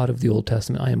the God of the Old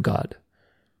Testament. I am God.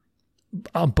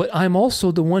 But I'm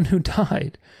also the one who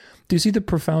died. Do you see the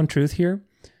profound truth here?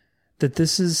 That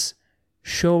this is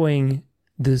showing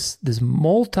this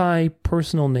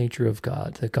multi-personal nature of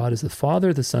God, that God is the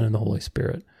Father, the Son, and the Holy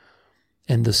Spirit.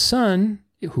 And the Son,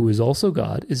 who is also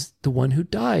God, is the one who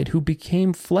died, who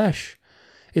became flesh.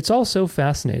 It's also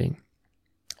fascinating.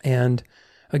 And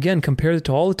again, compare it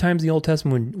to all the times in the Old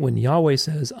Testament when Yahweh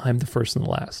says, I'm the first and the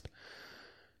last.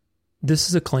 This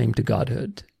is a claim to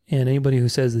godhood. And anybody who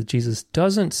says that Jesus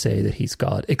doesn't say that he's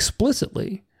God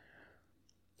explicitly,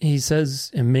 he says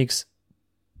and makes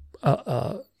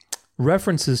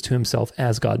references to himself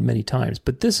as God many times,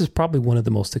 but this is probably one of the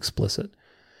most explicit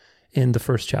in the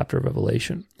first chapter of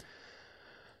Revelation.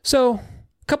 So,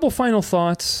 a couple final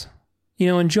thoughts.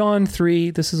 In John 3,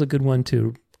 this is a good one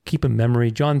to keep in memory.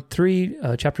 John 3,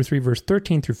 chapter 3, verse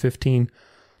 13 through 15.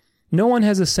 No one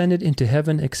has ascended into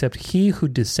heaven except he who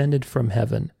descended from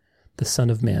heaven, the Son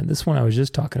of Man. This one I was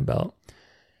just talking about.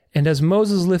 And as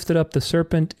Moses lifted up the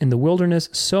serpent in the wilderness,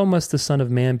 so must the Son of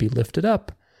Man be lifted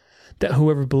up, that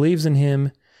whoever believes in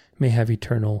him may have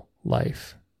eternal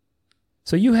life.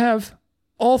 So you have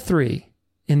all three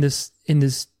in this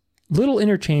little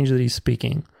interchange that he's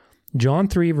speaking. John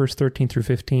 3, verse 13 through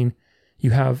 15,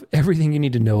 you have everything you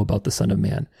need to know about the Son of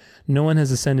Man. No one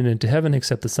has ascended into heaven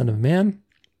except the Son of Man,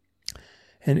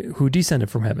 and who descended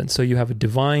from heaven. So you have a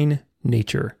divine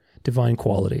nature, divine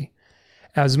quality.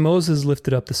 As Moses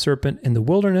lifted up the serpent in the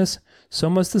wilderness, so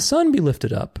must the Son be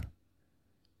lifted up.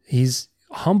 He's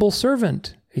a humble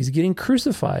servant. He's getting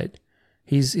crucified.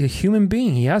 He's a human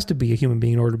being. He has to be a human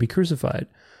being in order to be crucified.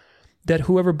 That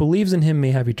whoever believes in him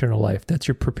may have eternal life. That's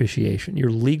your propitiation. Your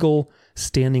legal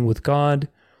standing with God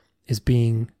is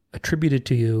being attributed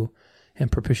to you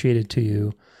and propitiated to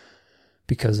you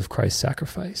because of Christ's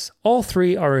sacrifice. All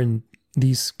three are in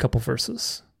these couple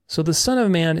verses. So the Son of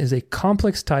Man is a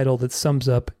complex title that sums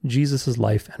up Jesus'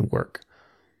 life and work.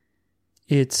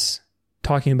 It's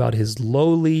talking about his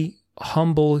lowly,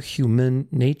 humble human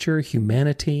nature,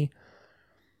 humanity.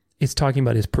 It's talking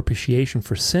about his propitiation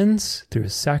for sins through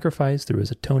his sacrifice, through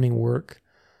his atoning work.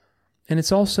 And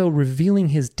it's also revealing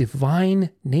his divine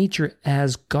nature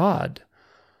as God,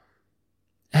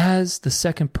 as the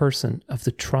second person of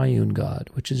the triune God,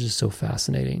 which is just so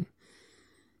fascinating.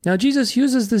 Now, Jesus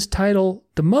uses this title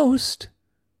the most.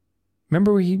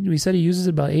 Remember, we said he uses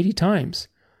it about 80 times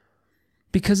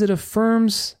because it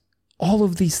affirms all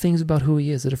of these things about who he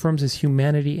is. It affirms his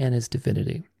humanity and his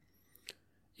divinity.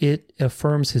 It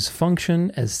affirms his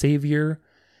function as Savior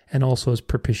and also as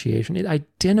propitiation. It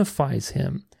identifies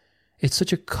him. It's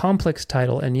such a complex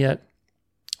title, and yet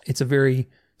it's a very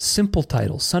simple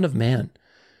title, Son of Man.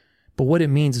 But what it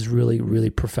means is really, really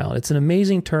profound. It's an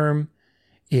amazing term.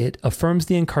 It affirms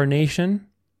the incarnation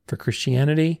for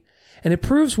Christianity, and it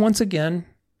proves once again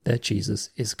that Jesus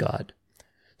is God.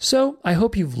 So I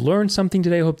hope you've learned something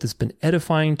today. I hope this has been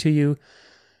edifying to you.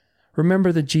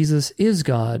 Remember that Jesus is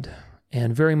God,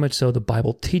 and very much so the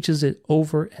Bible teaches it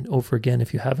over and over again.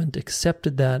 If you haven't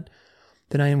accepted that,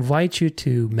 then I invite you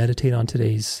to meditate on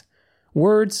today's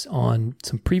words, on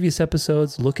some previous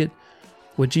episodes. Look at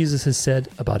what Jesus has said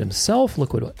about himself.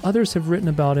 Look what others have written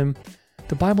about him.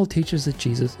 The Bible teaches that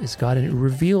Jesus is God, and it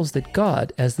reveals that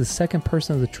God, as the second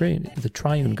person of the Trinity, the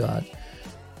triune God,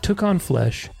 took on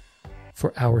flesh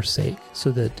for our sake,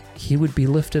 so that he would be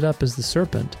lifted up as the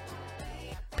serpent,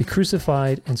 be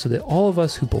crucified, and so that all of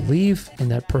us who believe in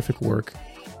that perfect work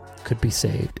could be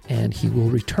saved. And he will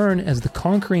return as the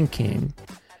conquering king,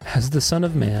 as the Son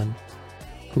of Man,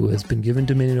 who has been given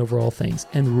dominion over all things,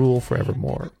 and rule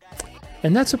forevermore.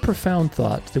 And that's a profound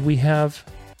thought, that we have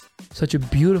such a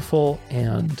beautiful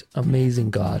and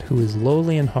amazing God who is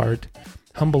lowly in heart,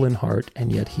 humble in heart,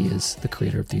 and yet he is the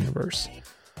creator of the universe.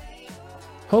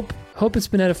 Hope it's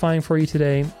been edifying for you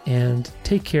today, and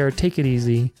take care, take it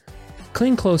easy,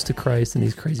 cling close to Christ in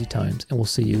these crazy times, and we'll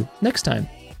see you next time.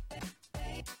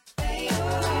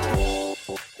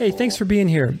 Hey, thanks for being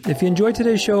here. If you enjoyed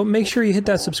today's show, make sure you hit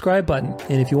that subscribe button.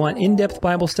 And if you want in-depth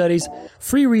Bible studies,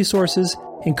 free resources,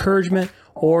 encouragement,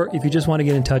 or if you just want to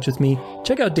get in touch with me,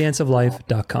 check out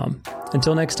danceoflife.com.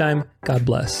 Until next time, God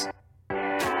bless.